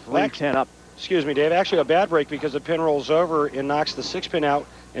 3-10 up. Excuse me, Dave. Actually, a bad break because the pin rolls over and knocks the 6 pin out,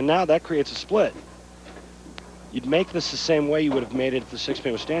 and now that creates a split. You'd make this the same way you would have made it if the 6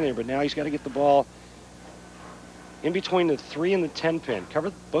 pin was standing there, but now he's got to get the ball in between the 3 and the 10 pin.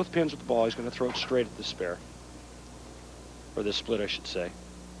 Cover both pins with the ball. He's going to throw it straight at the spare. Or the split, I should say.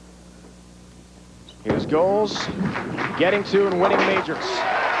 Here's goals, getting to and winning majors.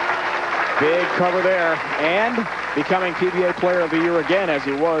 Big cover there, and becoming PBA Player of the Year again, as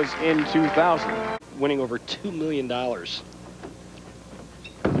he was in 2000. Winning over $2 million.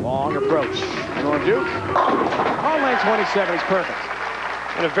 Long approach. Norm Duke, on lane 27, he's perfect.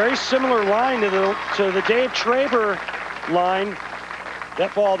 And a very similar line to the Dave Traber line.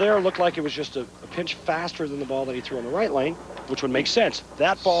 That ball there looked like it was just a pinch faster than the ball that he threw on the right lane, which would make sense.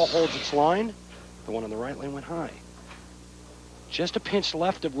 That ball holds its line. The one on the right lane went high. Just a pinch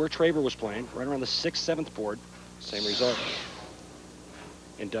left of where Traber was playing, right around the 6th, 7th board. Same result.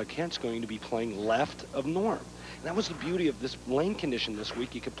 And Doug Kent's going to be playing left of Norm. And that was the beauty of this lane condition this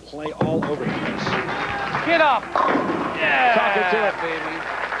week. You could play all over the place. Get up! Yeah! Talk it to it, baby.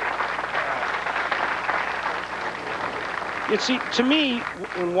 You see, to me,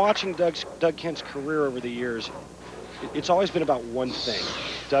 when watching Doug Kent's career over the years, it's always been about one thing,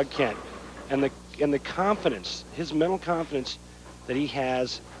 Doug Kent, and the confidence, his mental confidence that he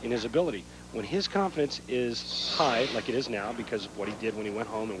has in his ability. When his confidence is high, like it is now, because of what he did when he went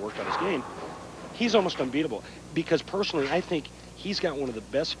home and worked on his game, he's almost unbeatable. Because personally, I think he's got one of the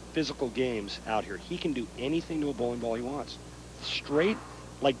best physical games out here. He can do anything to a bowling ball he wants. Straight,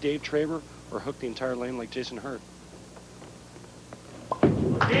 like Dave Traber, or hook the entire lane like Jason Hurd.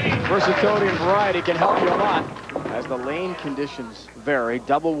 Versatility and variety can help you a lot as the lane conditions vary.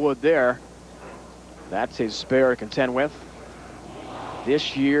 Double wood there. That's his spare to contend with.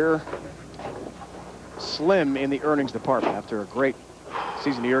 This year, slim in the earnings department after a great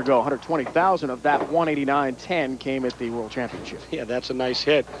season a year ago. 120,000 of that 189.10 came at the World Championship. Yeah, that's a nice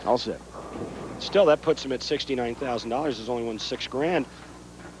hit. All set. Still, that puts him at $69,000. He's only won $6 grand.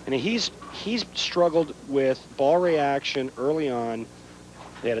 And he's struggled with ball reaction early on.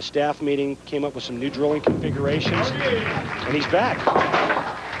 They had a staff meeting, came up with some new drilling configurations, and he's back.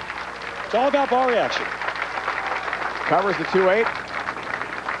 It's all about ball reaction. Covers the 2-8.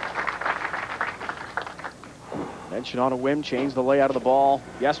 Mention on a whim, changed the layout of the ball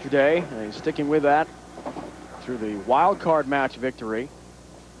yesterday, and he's sticking with that through the wild card match victory.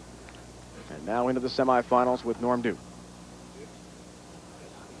 And now into the semifinals with Norm Duke.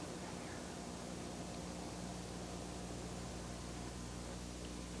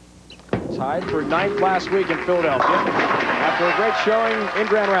 Tied for 9th last week in Philadelphia after a great showing in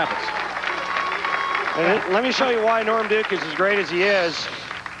Grand Rapids. And let me show you why Norm Duke is as great as he is.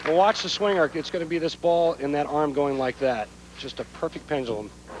 Well, watch the swing arc. It's going to be this ball and that arm going like that. Just a perfect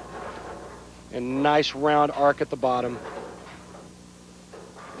pendulum. And nice round arc at the bottom.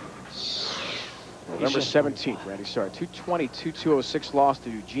 November 17th, Randy, sorry. 220-206 loss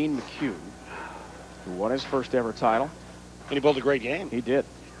to Eugene McHugh, who won his first ever title. And he bowled a great game. He did.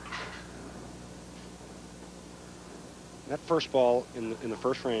 That first ball in the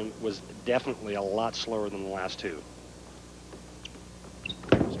first frame was definitely a lot slower than the last two.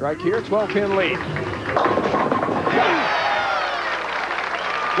 Strike here, 12-pin lead.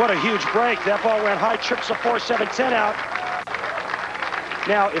 What a huge break. That ball went high, trips a 4-7-10 out.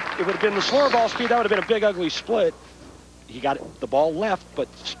 Now, if it would have been the slower ball speed, that would have been a big, ugly split. He got the ball left, but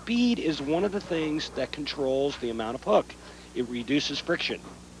speed is one of the things that controls the amount of hook. It reduces friction.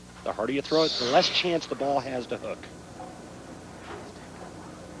 The harder you throw it, the less chance the ball has to hook.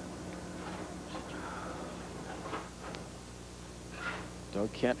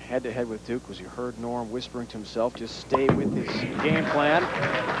 Doug Kent head-to-head with Duke, as you heard Norm whispering to himself, just stay with his game plan.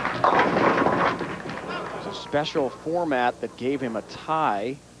 There's a special format that gave him a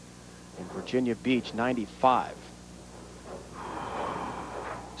tie in Virginia Beach, 95.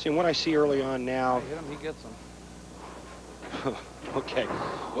 See, what I see early on now. Hit him, he gets him. Okay.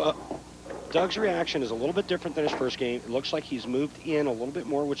 Well, Doug's reaction is a little bit different than his first game. It looks like he's moved in a little bit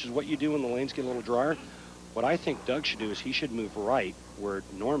more, which is what you do when the lanes get a little drier. What I think Doug should do is he should move right where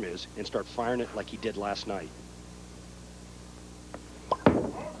Norm is and start firing it like he did last night.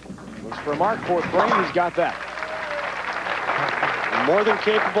 Looks for a mark, fourth frame, he's got that. More than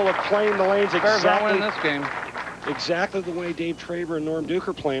capable of playing the lanes Bears not win this game. exactly the way Dave Traber and Norm Duke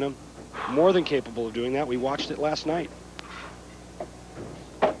are playing them. More than capable of doing that. We watched it last night.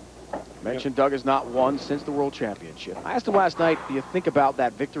 Mentioned Doug has not won since the World Championship. I asked him last night, do you think about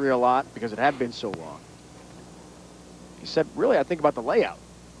that victory a lot? Because it had been so long. He said, really, I think about the layout,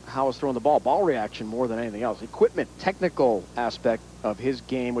 how I was throwing the ball reaction more than anything else. Equipment, technical aspect of his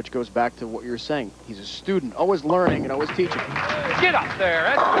game, which goes back to what you're saying. He's a student, always learning and always teaching. Get up there.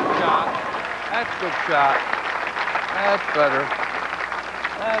 That's a good shot. That's a good shot. That's better.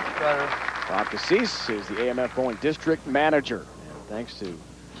 That's better. Bob Cassis is the AMF Bowling District Manager. And thanks to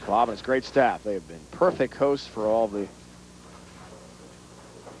Bob and his great staff, they have been perfect hosts for all the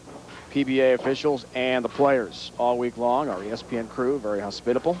PBA officials and the players all week long. Our ESPN crew, very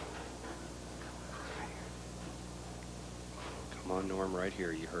hospitable. Come on, Norm, right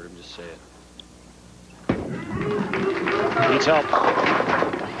here. You heard him just say it. Needs help.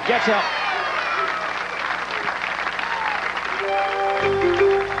 Gets help.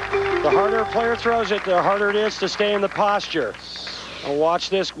 The harder a player throws it, the harder it is to stay in the posture. Now watch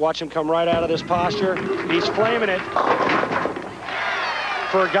this. Watch him come right out of this posture. He's flaming it.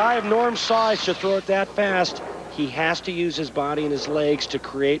 For a guy of Norm's size to throw it that fast, he has to use his body and his legs to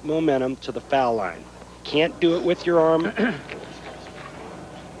create momentum to the foul line. Can't do it with your arm.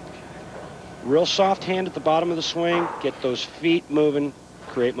 Real soft hand at the bottom of the swing. Get those feet moving,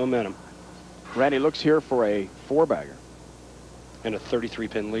 create momentum. Randy looks here for a 4-bagger. And a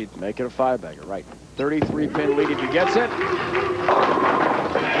 33-pin lead. Make it a 5-bagger, right. 33-pin lead if he gets it. He's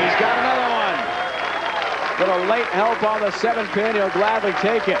got another one. Little late help on the 7-pin. He'll gladly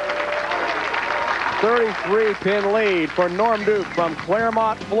take it. 33-pin lead for Norm Duke from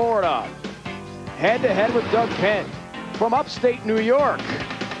Claremont, Florida. Head-to-head with Doug Kent from upstate New York.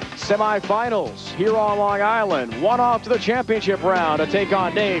 Semifinals here on Long Island. One off to the championship round to take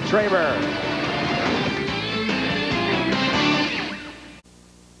on Dave Traber.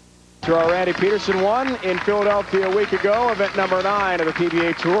 To our Randy Peterson won in Philadelphia a week ago, event number 9 of the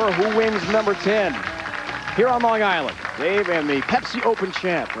PBA Tour. Who wins number 10? Here on Long Island, Dave and the Pepsi Open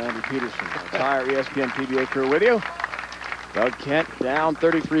champ, Randy Peterson. The entire ESPN PBA crew with you. Doug Kent down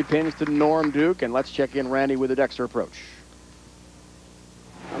 33 pins to Norm Duke, and let's check in Randy with the Dexter approach.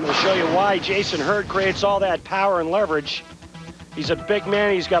 I'm going to show you why Jason Hurd creates all that power and leverage. He's a big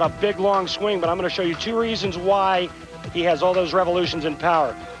man. He's got a big, long swing, but I'm going to show you 2 reasons why he has all those revolutions in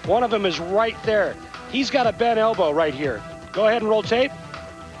power. One of them is right there. He's got a bent elbow right here. Go ahead and roll tape.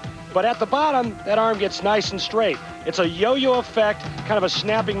 But at the bottom, that arm gets nice and straight. It's a yo-yo effect, kind of a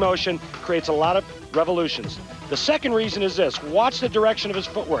snapping motion, creates a lot of revolutions. The second reason is this. Watch the direction of his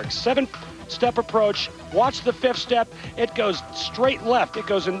footwork. 7-step approach. Watch the 5th step. It goes straight left. It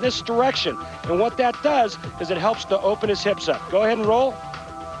goes in this direction. And what that does is it helps to open his hips up. Go ahead and roll.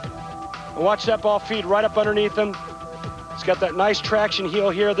 And watch that ball feed right up underneath him. He's got that nice traction heel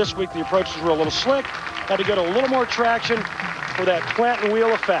here. This week the approaches were a little slick. Had to get a little more traction for that plant and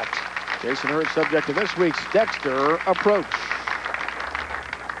wheel effect. Jason Hurd, subject to this week's Dexter approach.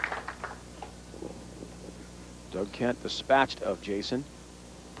 Doug Kent dispatched of Jason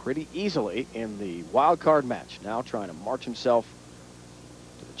pretty easily in the wild card match. Now trying to march himself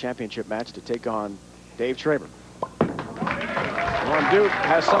to the championship match to take on Dave Traber. Norm Duke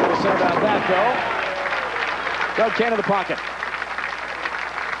has something to say about that, though. Doug Kent in the pocket.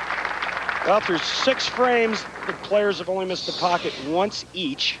 Well, through 6 frames, the players have only missed the pocket once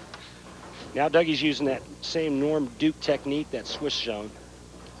each. Now Dougie's using that same Norm Duke technique, that Swiss zone.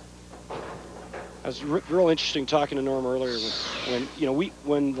 It was real interesting talking to Norm earlier when you know,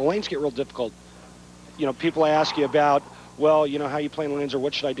 when the lanes get real difficult, you know, people ask you about, well, you know, how you playing lanes or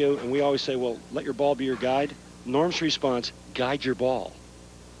what should I do? And we always say, well, let your ball be your guide. Norm's response, guide your ball.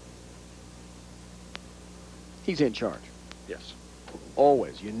 He's in charge. Yes.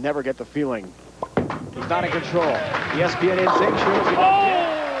 Always. You never get the feeling he's not in control. ESPN instinct shows you. Oh!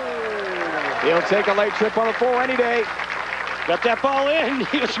 He'll take a late trip on a 4 any day. Got that ball in.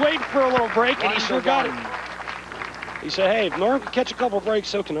 He was waiting for a little break, and he sure got it. He said, hey, if Norm can catch a couple breaks,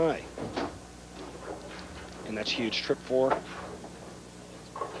 so can I. And that's huge. Trip 4.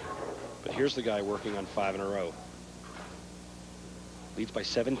 But here's the guy working on 5 in a row. Leads by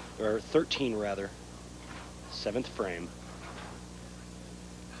 13 rather. 7th frame.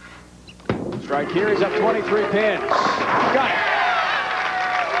 Strike here, he's up 23 pins. Got it.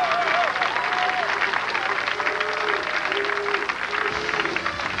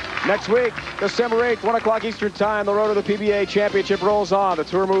 Next week, December 8th, 1 o'clock Eastern Time, the road to the PBA Championship rolls on. The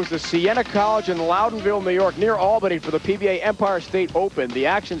tour moves to Siena College in Loudonville, New York, near Albany for the PBA Empire State Open. The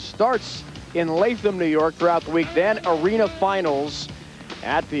action starts in Latham, New York throughout the week, then arena finals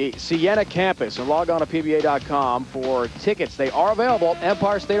at the Siena campus. And log on to PBA.com for tickets. They are available.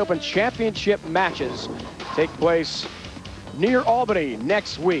 Empire State Open Championship matches take place near Albany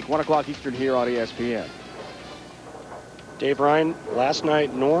next week, 1 o'clock Eastern here on ESPN. Dave Ryan, last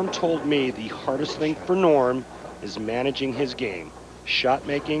night, Norm told me the hardest thing for Norm is managing his game. Shot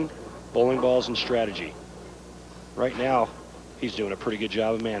making, bowling balls, and strategy. Right now, he's doing a pretty good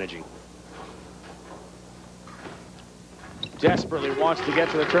job of managing. Desperately wants to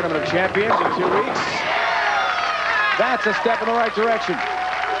get to the Tournament of Champions in 2 weeks. That's a step in the right direction.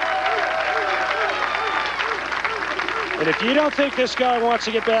 And if you don't think this guy wants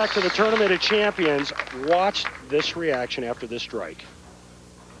to get back to the Tournament of Champions, watch this reaction after this strike.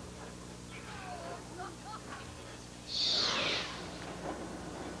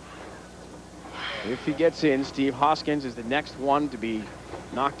 If he gets in, Steve Hoskins is the next one to be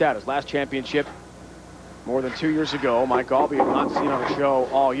knocked out. His last championship more than 2 years ago. Mike Albee have not seen on a show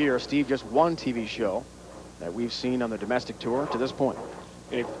all year. Steve just one TV show that we've seen on the domestic tour to this point.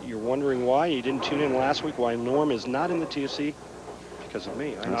 And if you're wondering why you didn't tune in last week, why Norm is not in the TFC, because of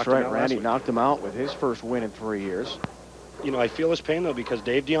me. That's right. Randy knocked him out with his first win in 3 years. You know, I feel his pain, though, because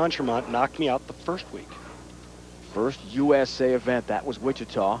Dave DeAntremont knocked me out the first week. First USA event. That was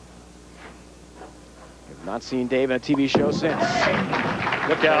Wichita. Have not seen Dave in a TV show since.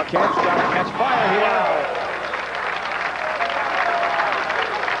 Look out. Kent's got to catch fire here. Wow.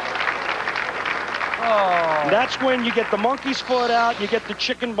 Oh. That's when you get the monkey's foot out, you get the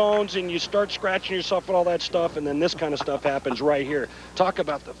chicken bones, and you start scratching yourself with all that stuff, and then this kind of stuff happens right here. Talk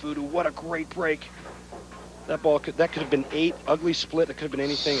about the voodoo. What a great break. That ball could have been 8, ugly split. It could have been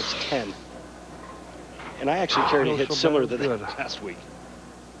anything. It's 10. And I actually carried a hit similar to that last week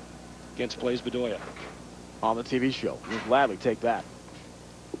against Blaise Bedoya. On the TV show. We'll gladly take that.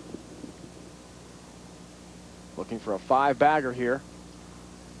 Looking for a 5-bagger here.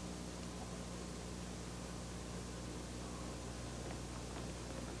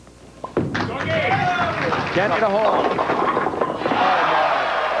 Can't get a hold.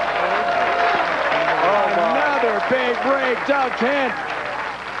 Another big break, Doug Kent.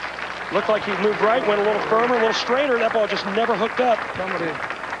 Looked like he moved right, went a little firmer, a little straighter. That ball just never hooked up.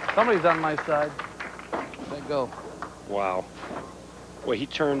 Somebody's on my side. Let go. Wow. Well, he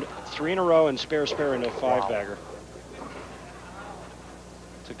turned 3 in a row and spare into a 5-bagger.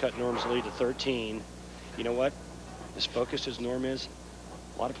 To cut Norm's lead to 13. You know what? As focused as Norm is,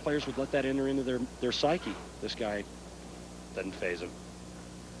 a lot of players would let that enter into their psyche. This guy doesn't phase him.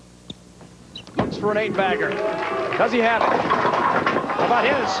 Looks for an 8-bagger. Does he have it? How about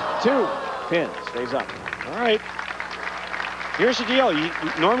his? 2 pins. Stays up. All right. Here's the deal.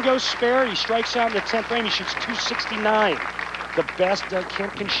 Norm goes spare. He strikes out in the 10th frame. He shoots 269. The best Doug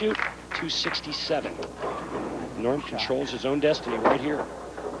Kemp can shoot, 267. Norm controls his own destiny right here.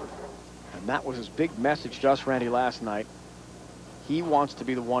 And that was his big message to us, Randy, last night. He wants to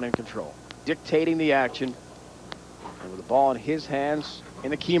be the one in control, dictating the action, and with the ball in his hands in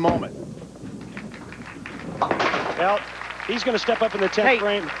the key moment. Well, he's going to step up in the 10th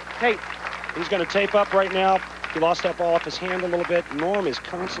frame. Hey. He's going to tape up right now. He lost that ball off his hand a little bit. Norm is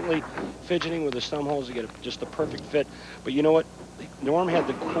constantly fidgeting with his thumb holes to get just the perfect fit. But you know what? Norm had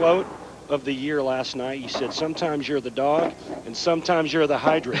the quote of the year last night. He said, sometimes you're the dog and sometimes you're the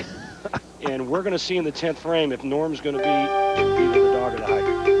hydrant. And we're going to see in the 10th frame if Norm's going to be either the dog or the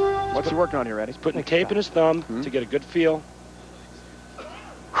hydrant. What's he working on here, Eddie? He's putting tape in his thumb to get a good feel.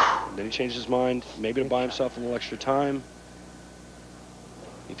 Then he changes his mind, maybe to buy himself a little extra time.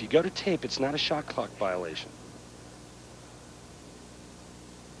 If you go to tape, it's not a shot clock violation.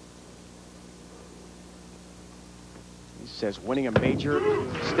 He says winning a major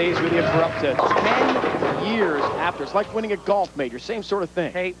stays with you for up to 10 years after. It's like winning a golf major, same sort of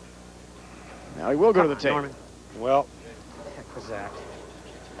thing. Tape. Now he will go to the tape. Norman. Well, What the heck was that?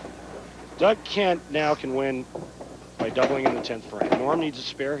 Doug Kent now can win by doubling in the 10th frame. Norm needs a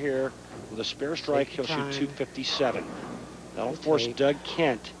spare here With a spare strike, he'll shoot 257. That'll force Doug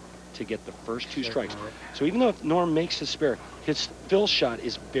Kent to get the first 2 strikes. So even though if Norm makes his spare, his fill shot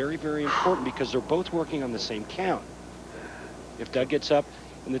is very, very important because they're both working on the same count. If Doug gets up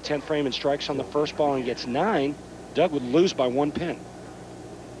in the 10th frame and strikes on the first ball and gets 9, Doug would lose by 1 pin.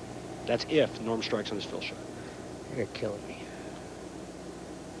 That's if Norm strikes on his fill shot. You're killing me.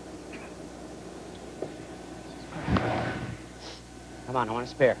 Come on, I want a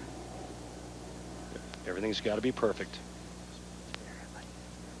spare. Everything's got to be perfect.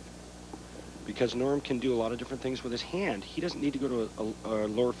 Because Norm can do a lot of different things with his hand. He doesn't need to go to a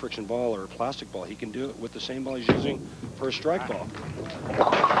lower friction ball or a plastic ball. He can do it with the same ball he's using for a strike ball.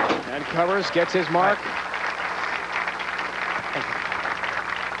 And covers, gets his mark.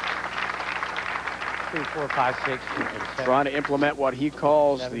 2, 4, 5, 6, 7. Trying to implement what he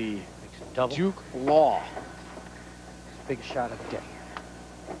calls the Duke Law. Biggest shot of the day.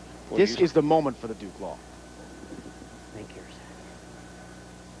 This is the moment for the Duke Law. Thank you.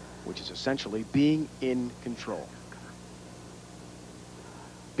 Which is essentially being in control.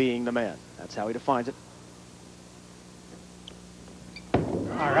 Being the man. That's how he defines it.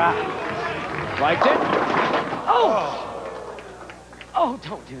 All right. Liked it? Oh! Oh,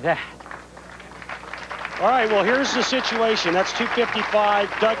 don't do that. All right, well, here's the situation. That's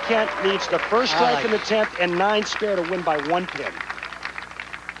 255. Doug Kent needs the first strike in the 10th and 9 spare to win by 1 pin.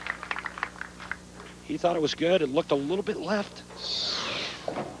 He thought it was good. It looked a little bit left.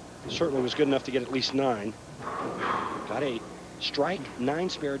 Certainly was good enough to get at least 9. Got 8. Strike, 9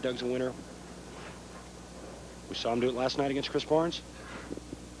 spare. Doug's a winner. We saw him do it last night against Chris Barnes.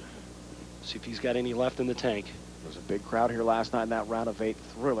 See if he's got any left in the tank. There was a big crowd here last night in that round of 8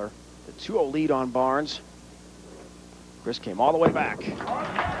 thriller. The 2-0 lead on Barnes. Chris came all the way back.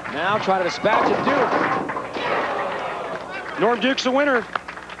 Now trying to dispatch it, Duke. Norm Duke's the winner.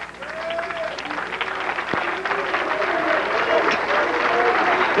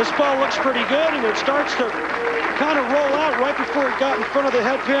 This ball looks pretty good, and it starts to kind of roll out right before it got in front of the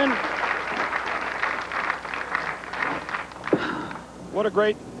head pin. What a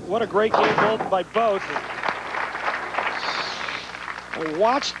great game by both. And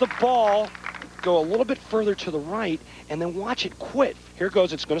watch the ball go a little bit further to the right, and then watch it quit. Here it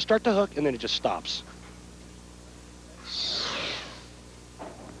goes. It's going to start to hook, and then it just stops.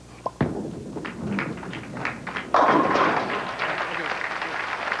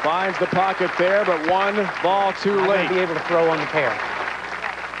 Finds the pocket there, but 1 ball too late. Be able to throw on the pair.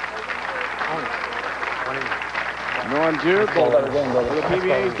 Norm Duke, for the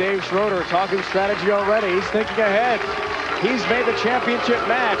PBA's Dave Schroeder, talking strategy already. He's thinking ahead. He's made the championship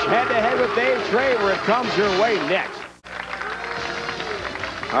match. Head-to-head with Dave Traber. It comes your way next.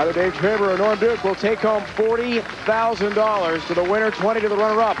 Either Dave Traber or Norm Duke will take home $40,000 to the winner, 20 to the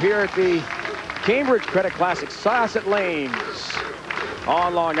runner-up here at the Cambridge Credit Classic, Syosset Lanes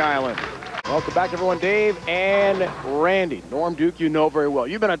on Long Island. Welcome back, everyone. Dave and Randy. Norm Duke, you know very well.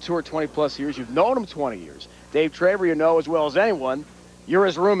 You've been on tour 20-plus years. You've known him 20 years. Dave Traber, you know as well as anyone. You're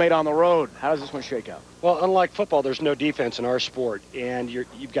his roommate on the road. How does this one shake out? Well, unlike football, there's no defense in our sport, and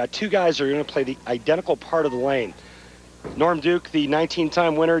you've got 2 guys that are going to play the identical part of the lane. Norm Duke, the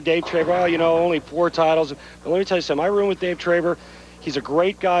 19-time winner. Dave Traber, well, you know, only 4 titles. But let me tell you something. I room with Dave Traber. He's a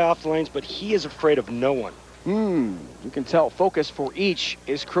great guy off the lanes, but he is afraid of no one. You can tell focus for each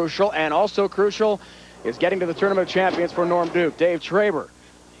is crucial, and also crucial is getting to the Tournament of Champions for Norm Duke. Dave Traber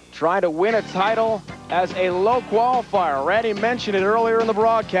trying to win a title as a low qualifier. Randy mentioned it earlier in the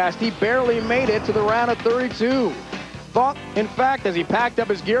broadcast. He barely made it to the round of 32. Thought, in fact, as he packed up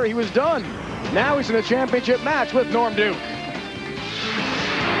his gear, he was done. Now he's in a championship match with Norm Duke.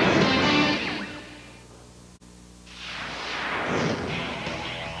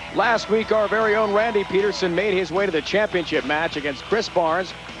 Last week, our very own Randy Peterson made his way to the championship match against Chris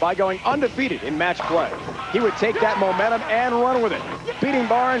Barnes by going undefeated in match play. He would take that momentum and run with it, beating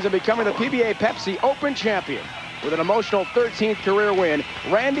Barnes and becoming the PBA Pepsi Open champion. With an emotional 13th career win,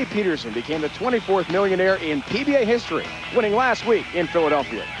 Randy Peterson became the 24th millionaire in PBA history, winning last week in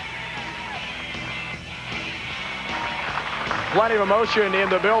Philadelphia. Plenty of emotion in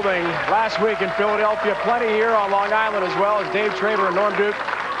the building last week in Philadelphia. Plenty here on Long Island as well as Dave Traber and Norm Duke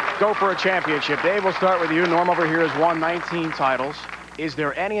go for a championship. Dave, we'll start with you. Norm over here has won 19 titles. Is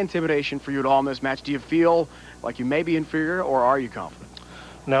there any intimidation for you at all in this match? Do you feel like you may be inferior, or are you confident?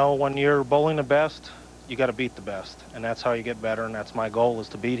 No, when you're bowling the best, you got to beat the best, and that's how you get better, and that's my goal, is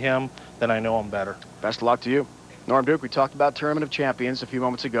to beat him. Then I know I'm better. Best of luck to you. Norm Duke, we talked about Tournament of Champions a few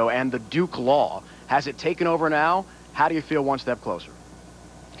moments ago and the Duke Law. Has it taken over now? How do you feel one step closer?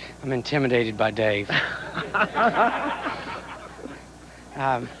 I'm intimidated by Dave.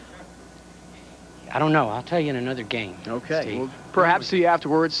 I don't know. I'll tell you in another game. Okay. Steve. We'll perhaps see you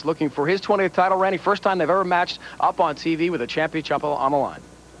afterwards, looking for his 20th title. Randy, first time they've ever matched up on TV with a championship on the line.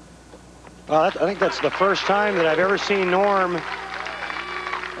 Well, I think that's the first time that I've ever seen Norm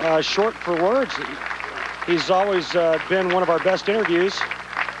short for words. He's always been one of our best interviews. It's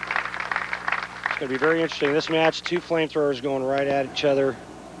going to be very interesting. This match, two flamethrowers going right at each other,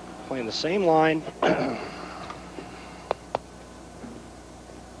 playing the same line.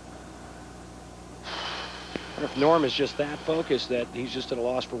 If Norm is just that focused that he's just at a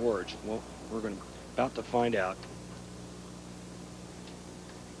loss for words. Well, we're about to find out.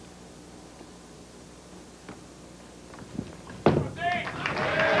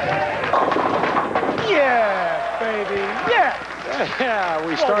 Yeah, baby. Yeah. Yeah, we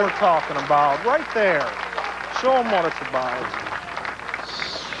That's what started. we're talking about right there. Show them what it's about.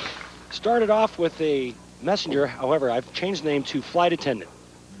 Started off with a messenger. However, I've changed the name to flight attendant.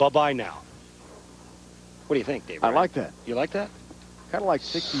 Bye-bye now. What do you think, Dave? I like that. You like that? Kind of like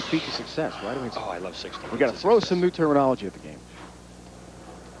 60 feet to success, right? I mean, Oh, I love 60. we got to throw some new terminology at the game.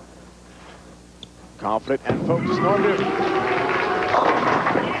 Confident and focused. Norm Duke gets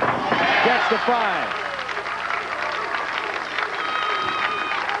the 5.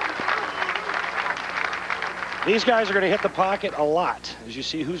 These guys are going to hit the pocket a lot. As you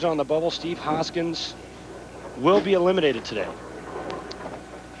see who's on the bubble, Steve Hoskins will be eliminated today.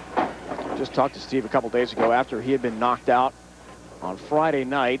 Just talked to Steve a couple days ago after he had been knocked out on Friday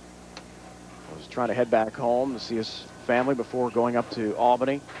night. Was trying to head back home to see his family before going up to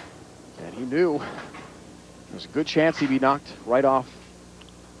Albany. And he knew there was a good chance he'd be knocked right off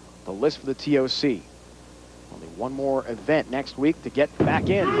the list for the TOC. Only one more event next week to get back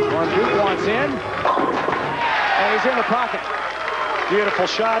in. Norm Duke wants in. And he's in the pocket. Beautiful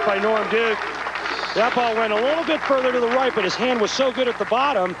shot by Norm Duke. That ball went a little bit further to the right, but his hand was so good at the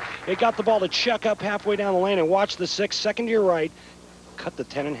bottom, it got the ball to check up halfway down the lane and watch the 6, second to your right, cut the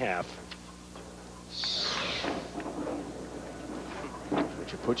 10 in half.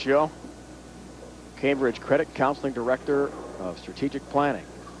 Richard Puccio, Cambridge Credit Counseling Director of Strategic Planning.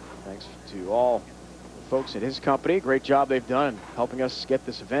 Thanks to all the folks at his company. Great job they've done helping us get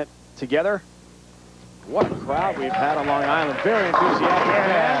this event together. What a crowd we've had on Long Island. Very enthusiastic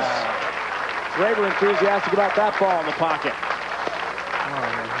fans. Traber enthusiastic about that ball in the pocket.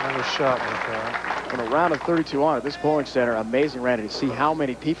 Oh, another shot like that. In a round of 32 on at this bowling center, amazing, Randy, to see how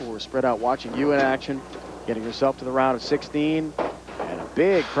many people were spread out watching you in action, getting yourself to the round of 16, and a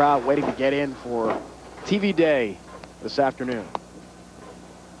big crowd waiting to get in for TV day this afternoon.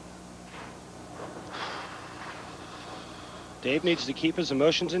 Dave needs to keep his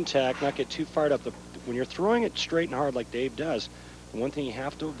emotions intact, not get too fired up. When you're throwing it straight and hard like Dave does, the one thing you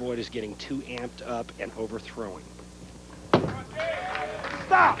have to avoid is getting too amped up and overthrowing.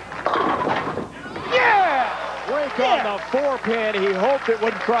 Stop! Yeah! Break on the 4-pin. He hoped it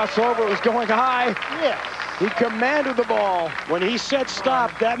wouldn't cross over. It was going high. Yes. He commanded the ball. When he said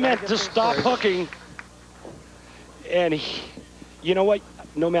stop, that meant to stop hooking. And you know what?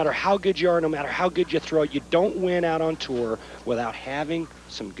 No matter how good you are, no matter how good you throw, you don't win out on tour without having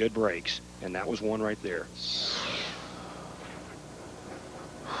some good breaks. And that was one right there.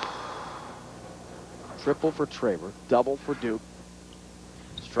 Triple for Traber, double for Duke.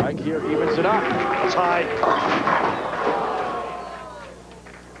 Strike here evens it up. That's high.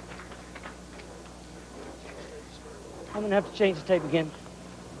 I'm gonna have to change the tape again.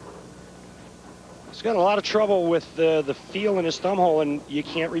 He's got a lot of trouble with the feel in his thumb hole, and you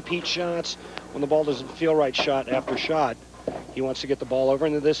can't repeat shots when the ball doesn't feel right shot after shot. He wants to get the ball over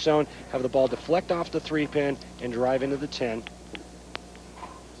into this zone, have the ball deflect off the 3-pin, and drive into the 10.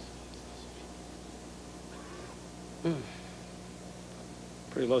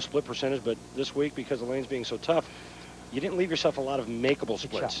 Pretty low split percentage, but this week, because the lane's being so tough, you didn't leave yourself a lot of makeable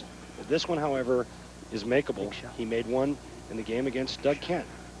splits. This one, however, is makeable. He made one in the game against Doug Kent.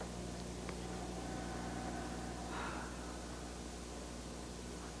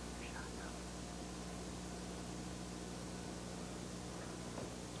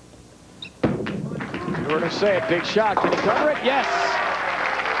 You were to say a big shot. Can he cover it? Yes.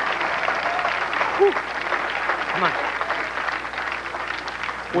 Woo. Come on.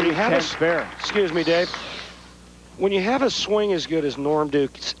 When you have spare. Excuse me, Dave. When you have a swing as good as Norm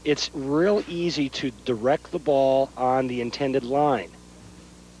Duke's, it's real easy to direct the ball on the intended line,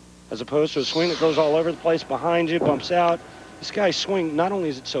 as opposed to a swing that goes all over the place behind you, bumps out. This guy's swing, not only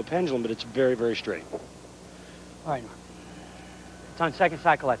is it so pendulum, but it's very, very straight. All right, Norm. It's on second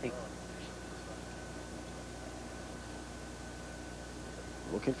cycle, I think.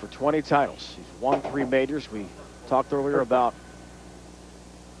 Looking for 20 titles. He's won 3 majors. We talked earlier about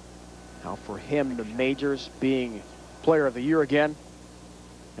Now for him, the majors, being player of the year again,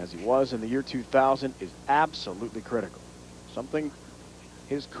 as he was in the year 2000, is absolutely critical. Something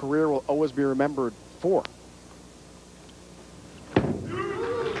his career will always be remembered for.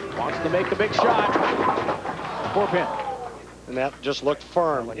 Wants to make the big shot. 4-pin. And that just looked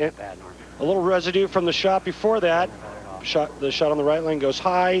firm. Wasn't bad, Norm. A little residue from the shot before that. The shot on the right lane goes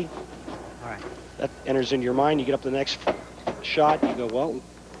high. All right. That enters into your mind. You get up to the next shot. You go, well,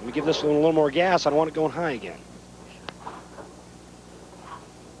 let me give this one a little more gas. I don't want it going high again.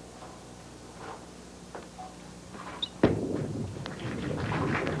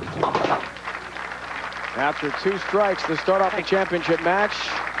 After 2 strikes to start off the championship match,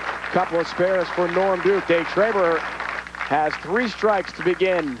 couple of spares for Norm Duke. Dave Traber has 3 strikes to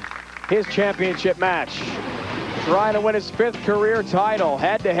begin his championship match. Trying to win his 5th career title,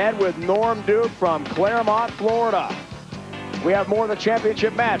 head-to-head with Norm Duke from Claremont, Florida. We have more of the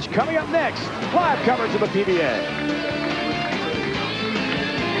championship match coming up next. Live coverage of the PBA.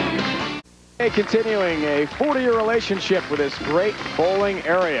 Continuing a 40-year relationship with this great bowling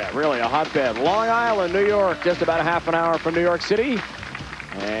area. Really a hotbed. Long Island, New York, just about a half an hour from New York City.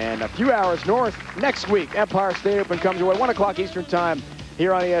 And a few hours north next week. Empire State Open comes your way, 1 o'clock Eastern Time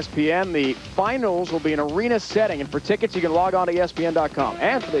here on ESPN. The finals will be an arena setting. And for tickets, you can log on to ESPN.com.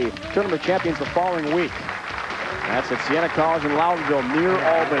 And for the Tournament of Champions the following week. That's at Siena College in Loudonville near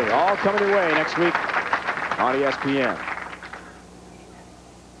Albany. All coming your way next week on ESPN.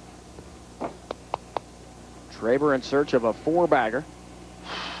 Traber in search of a 4-bagger.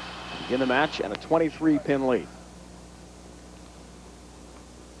 Begin the match and a 23-pin lead.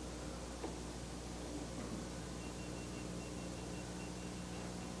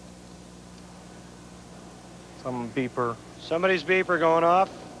 Some beeper. Somebody's beeper going off.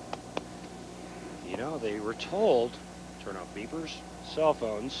 You know, they were told, turn off beepers, cell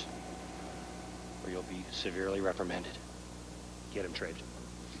phones, or you'll be severely reprimanded. Get him, Trabe.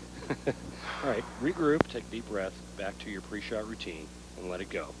 All right, regroup, take a deep breath, back to your pre-shot routine, and let it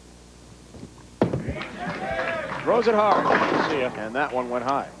go. Throws it hard. See ya. And that one went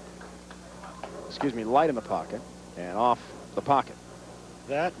high. Excuse me, light in the pocket and off the pocket.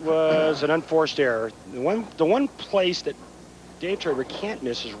 That was an unforced error. The one place that Dave Traber can't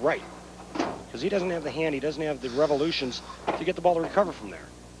miss is right, because he doesn't have the hand, he doesn't have the revolutions to get the ball to recover from there.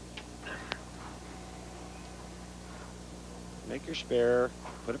 Make your spare,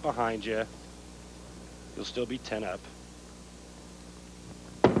 put it behind you. You'll still be 10 up.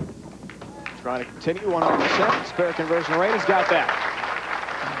 Trying to continue 100%. Spare conversion rate. He's got that.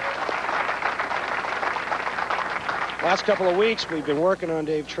 Last couple of weeks, we've been working on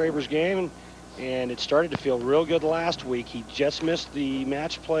Dave Traber's game, and it started to feel real good last week. He just missed the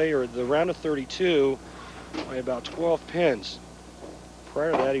match play, or the round of 32, by about 12 pins.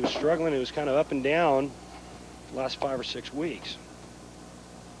 Prior to that, he was struggling. He was kind of up and down the last 5 or 6 weeks.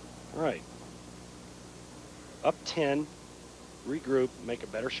 All right. Up 10, regroup, make a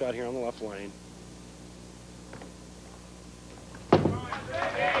better shot here on the left lane.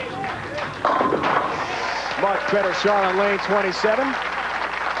 Much better shot on lane 27.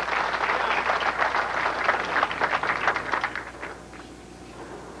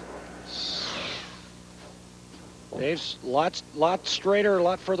 Dave's lot straighter, a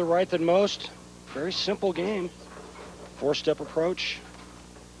lot further right than most. Very simple game. 4-step approach.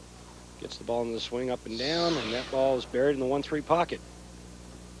 Gets the ball in the swing up and down, and that ball is buried in the 1-3 pocket.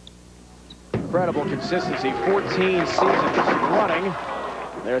 Incredible consistency. 14 seasons running.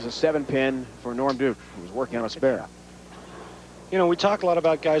 There's a 7-pin for Norm Duke, who's working on a spare. You know, we talk a lot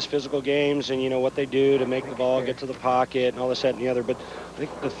about guys' physical games and, you know, what they do to make the ball get to the pocket and all this, that, and the other. But I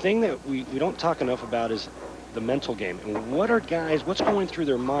think the thing that we don't talk enough about is the mental game. And what are guys, what's going through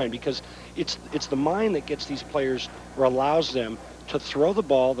their mind? Because it's the mind that gets these players, or allows them to throw the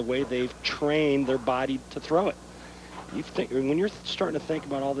ball the way they've trained their body to throw it. You think, when you're starting to think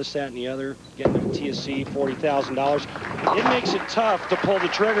about all this, that, and the other, getting a TSC, $40,000, it makes it tough to pull the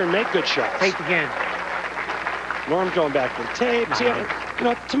trigger and make good shots. Tape again. Norm's going back to the tape. See, you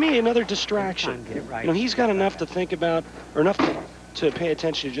know, to me, another distraction. Get it right. You know, he's got enough to think about, or enough to pay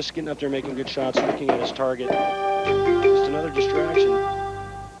attention to just getting up there, making good shots, looking at his target. Just another distraction.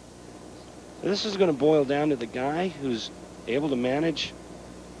 This is going to boil down to the guy who's able to manage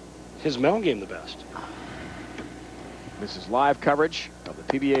his mental game the best. This is live coverage of the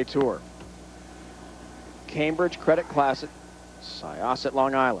PBA Tour. Cambridge Credit Classic, Syosset,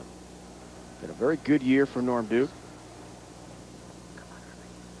 Long Island. Been a very good year for Norm Duke.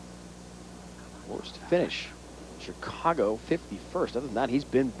 Worst finish, Chicago 51st. Other than that, he's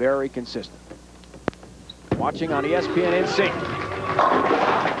been very consistent. Watching on ESPN in sync.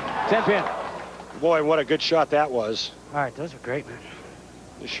 10 pin. Boy, what a good shot that was. All right, those are great, man.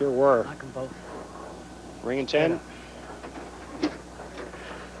 They sure were. I like them both. Ring and 10.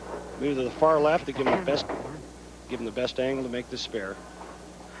 Move to the far left to give him the best angle to make the spare.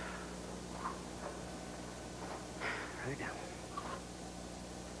 Right now.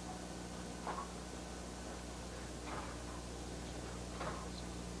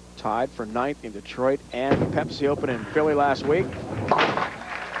 Tied for 9th in Detroit and Pepsi Open in Philly last week.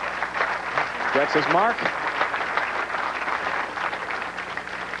 Gets his mark.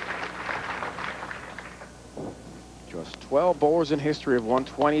 Just 12 bowlers in history have won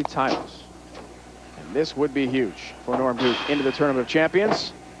 20 titles. And this would be huge for Norm Duke into the Tournament of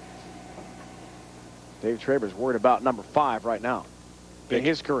Champions. Dave Traber's worried about number 5 right now in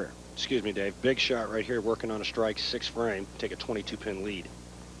his career. Excuse me, Dave. Big shot right here, working on a strike, 6 frame. Take a 22-pin lead.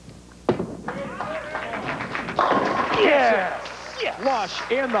 Yes! Yes!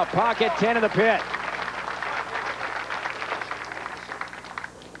 Flush in the pocket, 10 in the pit.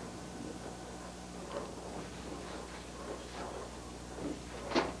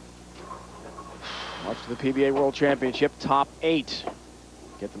 Much to the PBA World Championship, top 8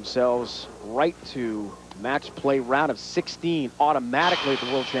 get themselves right to match play round of 16 automatically at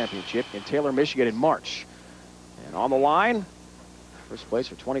the World Championship in Taylor, Michigan in March. And on the line, first place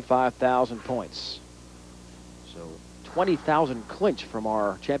for 25,000 points. So 20,000 clinch from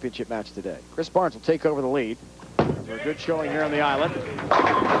our championship match today. Chris Barnes will take over the lead. So a good showing here on the island.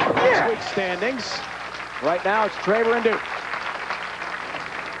 Next week's standings. Right now it's Traber and Duke.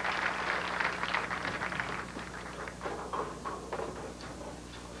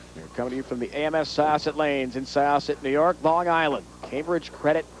 Coming to you from the AMS Syosset lanes in Syosset, New York, Long Island. Cambridge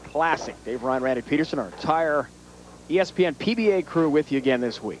Credit Classic. Dave Ryan, Randy Peterson, our entire ESPN PBA crew with you again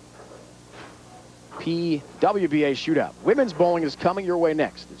this week. PWBA shootout. Women's bowling is coming your way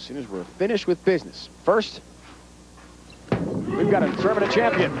next as soon as we're finished with business. First, we've got a tournament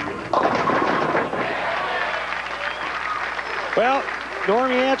champion. Well,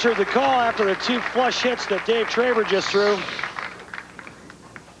 Normie answered the call after the 2 flush hits that Dave Traber just threw.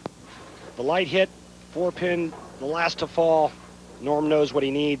 The light hit, 4-pin, the last to fall. Norm knows what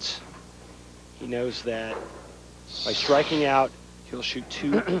he needs. He knows that by striking out, he'll shoot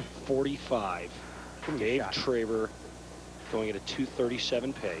 245. Dave Traber going at a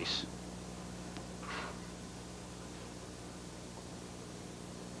 237 pace.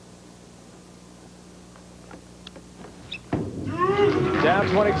 Down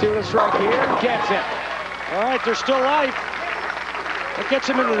 22 to strike here, gets it. All right, there's still life. That gets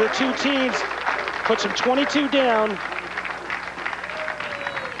him into the 2 teens, puts him 22 down.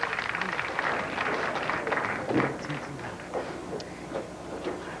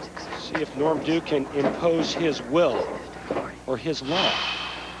 See if Norm Duke can impose his will or his law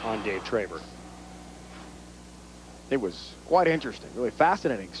on Dave Traber. It was quite interesting, really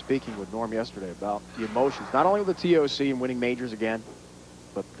fascinating speaking with Norm yesterday about the emotions, not only with the TOC and winning majors again,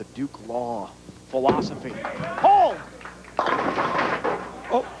 but the Duke law philosophy. Hold!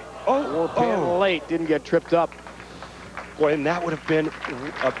 Four-pin late, didn't get tripped up. Boy, and that would have been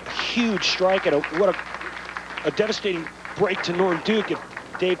a huge strike and what a devastating break to Norm Duke if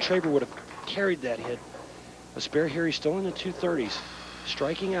Dave Traber would have carried that hit. A spare here, he's still in the 230s.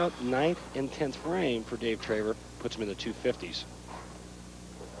 Striking out 9th and 10th frame for Dave Traber puts him in the 250s.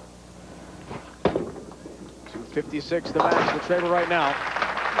 256 the match for Traber right now.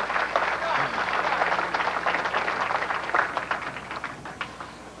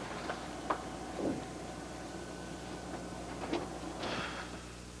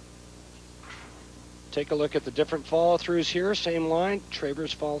 Take a look at the different follow-throughs here. Same line.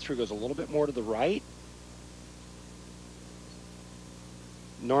 Traber's follow-through goes a little bit more to the right.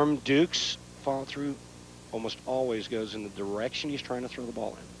 Norm Duke's follow-through almost always goes in the direction he's trying to throw the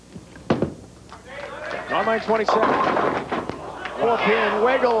ball in. On line 27. 4-pin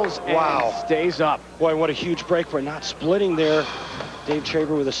wiggles and stays up. Boy, what a huge break for not splitting there. Dave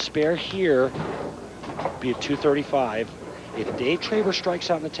Traber with a spare here. Be at 235. If Dave Traber strikes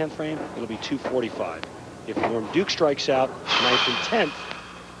out in the 10th frame, it'll be 245. If Norm Duke strikes out 9th and 10th,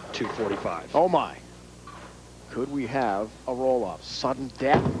 245. Oh my. Could we have a roll-off? Sudden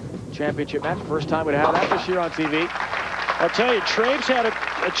death championship match. First time we'd have that this year on TV. I'll tell you, Trabe's had a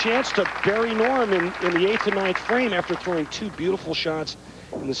chance to bury Norm in the 8th and 9th frame after throwing 2 beautiful shots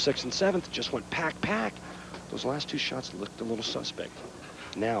in the 6th and 7th. Just went pack. Those last 2 shots looked a little suspect.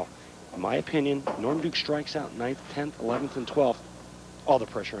 Now, in my opinion, Norm Duke strikes out 9th, 10th, 11th, and 12th. All the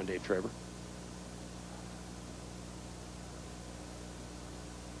pressure on Dave Traber.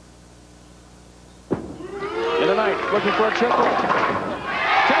 In the 9th, looking for a triple.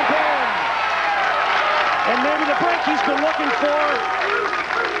 10 pin. strike he's been looking for.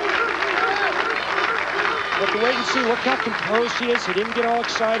 But to wait and see, look how composed he is. He didn't get all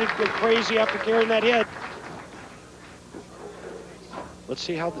excited, go crazy after carrying that hit. Let's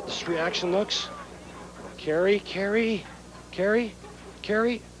see how this reaction looks. Carry, carry, carry,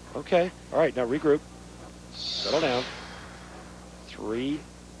 carry. Okay, all right, now regroup. Settle down. 3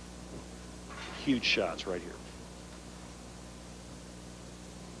 huge shots right here.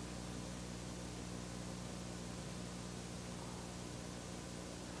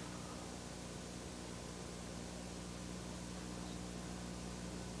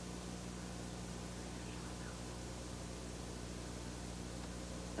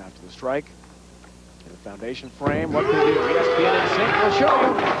 After the strike, in the foundation frame, what can he do? ESPN in sync will show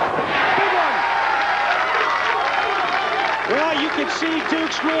you. Big one! Well, you can see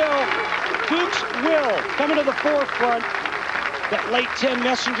Duke's will coming to the forefront. That late 10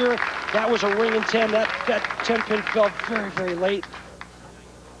 messenger, that was a ring in 10. That 10 pin fell very, very late.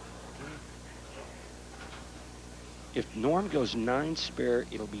 If Norm goes 9 spare,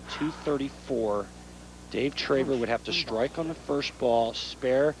 it'll be 234. Dave Traber would have to strike on the first ball,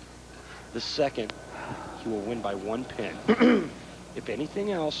 spare the second. He will win by 1 pin. If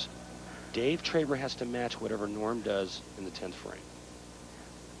anything else, Dave Traber has to match whatever Norm does in the 10th frame.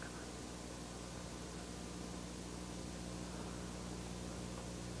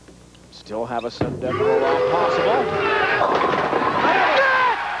 Still have a sudden death roll-off possible.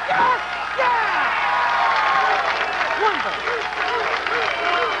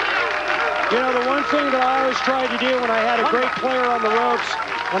 You know, the one thing that I always tried to do when I had a great player on the ropes,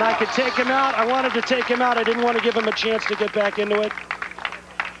 when I could take him out, I wanted to take him out. I didn't want to give him a chance to get back into it.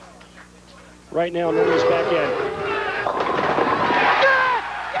 Right now, Norman's back in.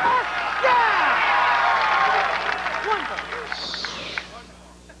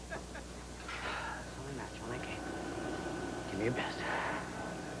 Give me your best.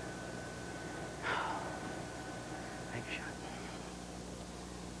 Take a shot.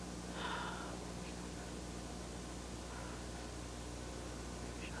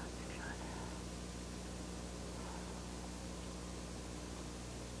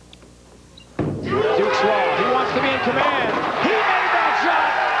 Duke's Law, he wants to be in command. He made that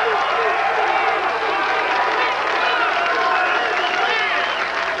shot!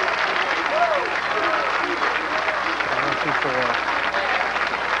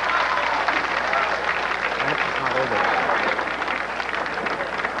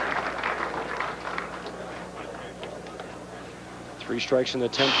 Three strikes in the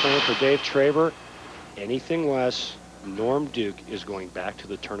 10th frame for Dave Traber. Anything less, Norm Duke is going back to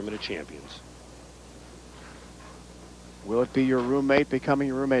the Tournament of Champions. Will it be your roommate becoming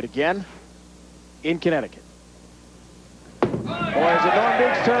your roommate again? In Connecticut. Boy, is it Norm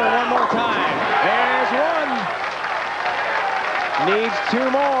Duke's turn one more time. There's one. Needs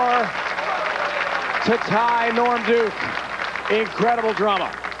 2 more to tie Norm Duke. Incredible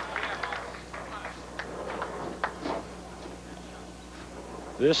drama.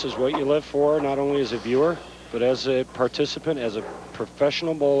 This is what you live for, not only as a viewer, but as a participant, as a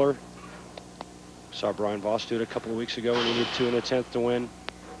professional bowler. Saw Brian Voss do it a couple of weeks ago when he needed 2 1/10 to win.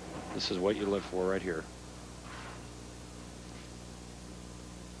 This is what you live for right here.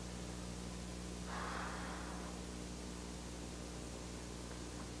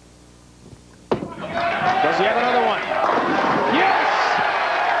 Does he have another one? Yes!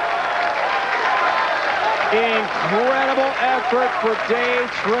 Incredible effort for Dave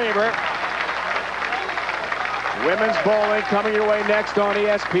Traber. Women's bowling coming your way next on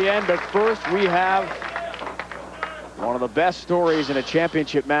ESPN, but first we have one of the best stories in a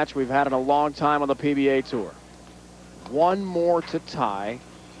championship match we've had in a long time on the PBA Tour. 1 more to tie.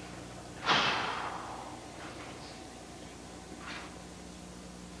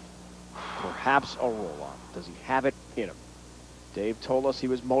 Perhaps a roll-off. Does he have it in him? Dave told us he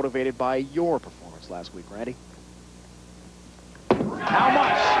was motivated by your performance last week, Randy. How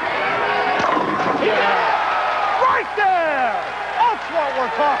much? Yeah. Right there! That's what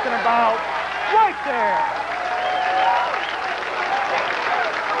we're talking about. Right there.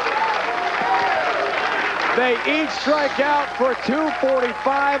 They each strike out for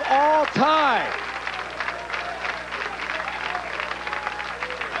 245 all time.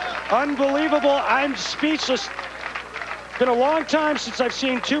 Unbelievable. I'm speechless. It's been a long time since I've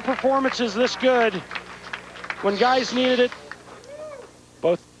seen 2 performances this good. When guys needed it,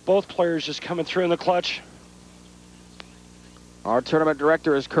 both players just coming through in the clutch. Our tournament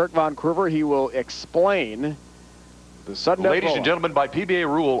director is Kirk Von Kruver. He will explain the sudden death Ladies and gentlemen, by PBA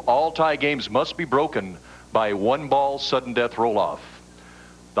rule, all tie games must be broken by 1 ball sudden death roll-off.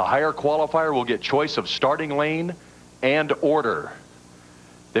 The higher qualifier will get choice of starting lane and order.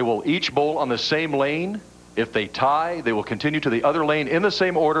 They will each bowl on the same lane. If they tie, they will continue to the other lane in the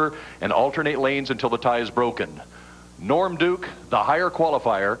same order and alternate lanes until the tie is broken. Norm Duke, the higher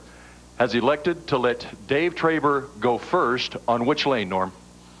qualifier, has elected to let Dave Traber go first on which lane, Norm?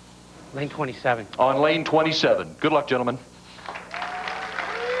 Lane 27. On lane 27. Good luck, gentlemen.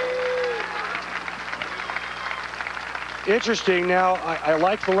 Interesting. Now, I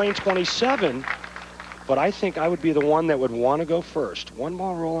like the lane 27, but I think I would be the one that would want to go first. One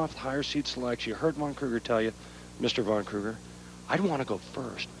ball roll off, higher seat selects. You heard Von Kruger tell you, Mr. Von Kruger, I'd want to go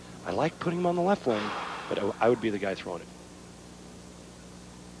first. I like putting him on the left lane, but I would be the guy throwing it.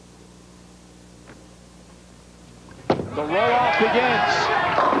 The roll-off begins.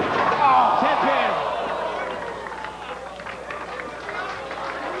 Tip in.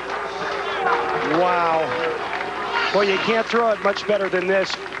 Wow. Well, you can't throw it much better than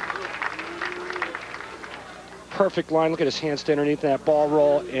this. Perfect line. Look at his hand stand underneath that ball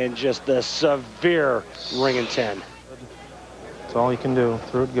roll and just the severe ring and 10. That's all you can do.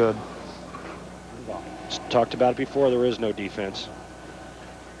 Threw it good. Talked about it before. There is no defense.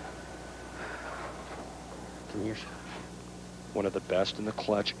 One of the best in the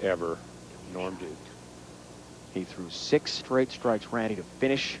clutch ever, Norm Duke. He threw 6 straight strikes, Randy, to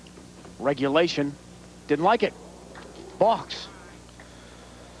finish regulation. Didn't like it. Box.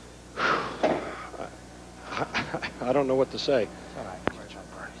 I don't know what to say.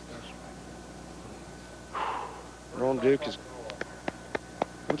 Norm Duke is...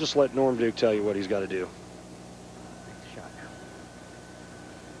 We'll just let Norm Duke tell you what he's got to do.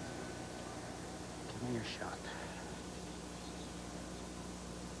 Give me your shot.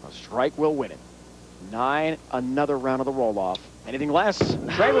 A strike will win it. 9, another round of the roll-off. Anything less,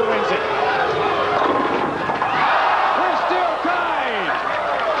 Traber wins it. We're still tied.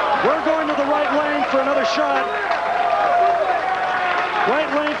 We're going to the right lane for another shot.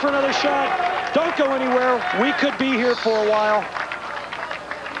 Right lane for another shot. Don't go anywhere. We could be here for a while.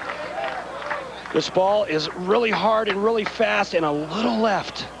 This ball is really hard and really fast and a little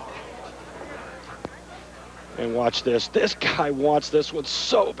left. And watch this. This guy wants this one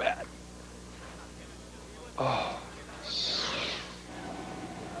so bad. Oh.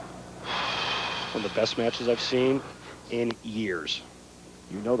 One of the best matches I've seen in years.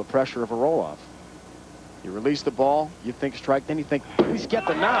 You know the pressure of a roll-off. You release the ball, you think strike, then you think, please get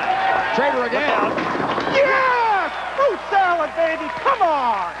the 9. Traber again. Yes! Fruit salad, baby, come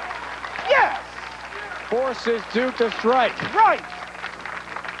on! Yes! Forces Duke to strike. Right!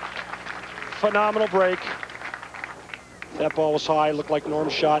 Phenomenal break. That ball was high, looked like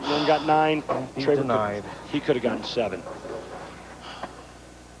Norm's shot. Norm got 9. He Traber denied. He could have gotten 7.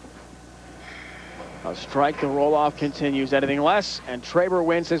 A strike, the roll-off continues. Anything less, and Traber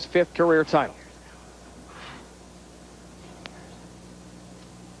wins his 5th career title.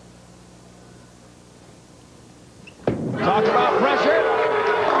 Talk about pressure.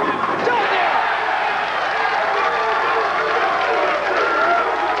 Done there.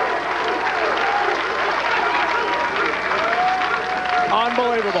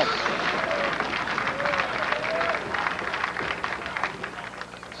 Unbelievable.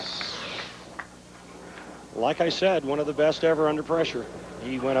 Like I said, one of the best ever under pressure.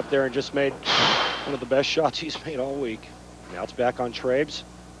 He went up there and just made one of the best shots he's made all week. Now it's back on Trabes,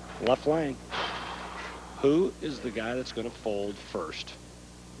 left lane. Who is the guy that's going to fold first?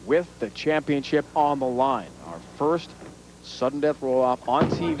 With the championship on the line, our first sudden death roll-off on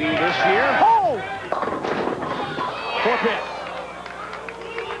TV this year. Oh! 4 pin.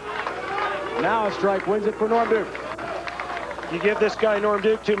 Now a strike wins it for Norm Duke. You give this guy Norm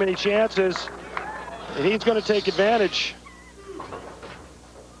Duke too many chances, and he's going to take advantage.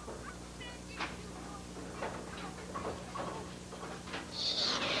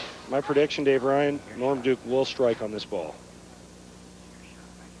 My prediction, Dave Ryan, Norm Duke will strike on this ball.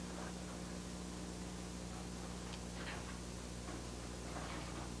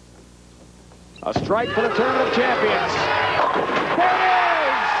 A strike for the Tournament of Champions. There it is!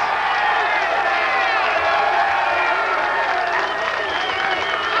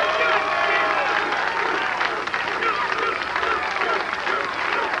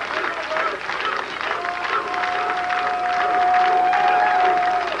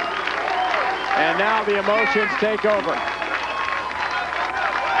 And now the emotions take over.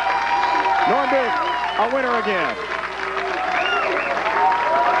 Norm Duke, a winner again.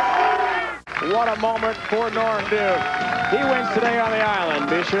 What a moment for Norm Duke. He wins today on the island.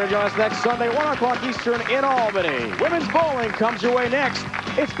 Be sure to join us next Sunday, 1 o'clock Eastern in Albany. Women's bowling comes your way next.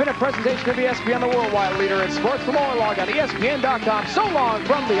 It's been a presentation of ESPN, the worldwide leader in sports. For more, log on ESPN.com. So long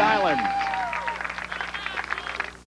from the island.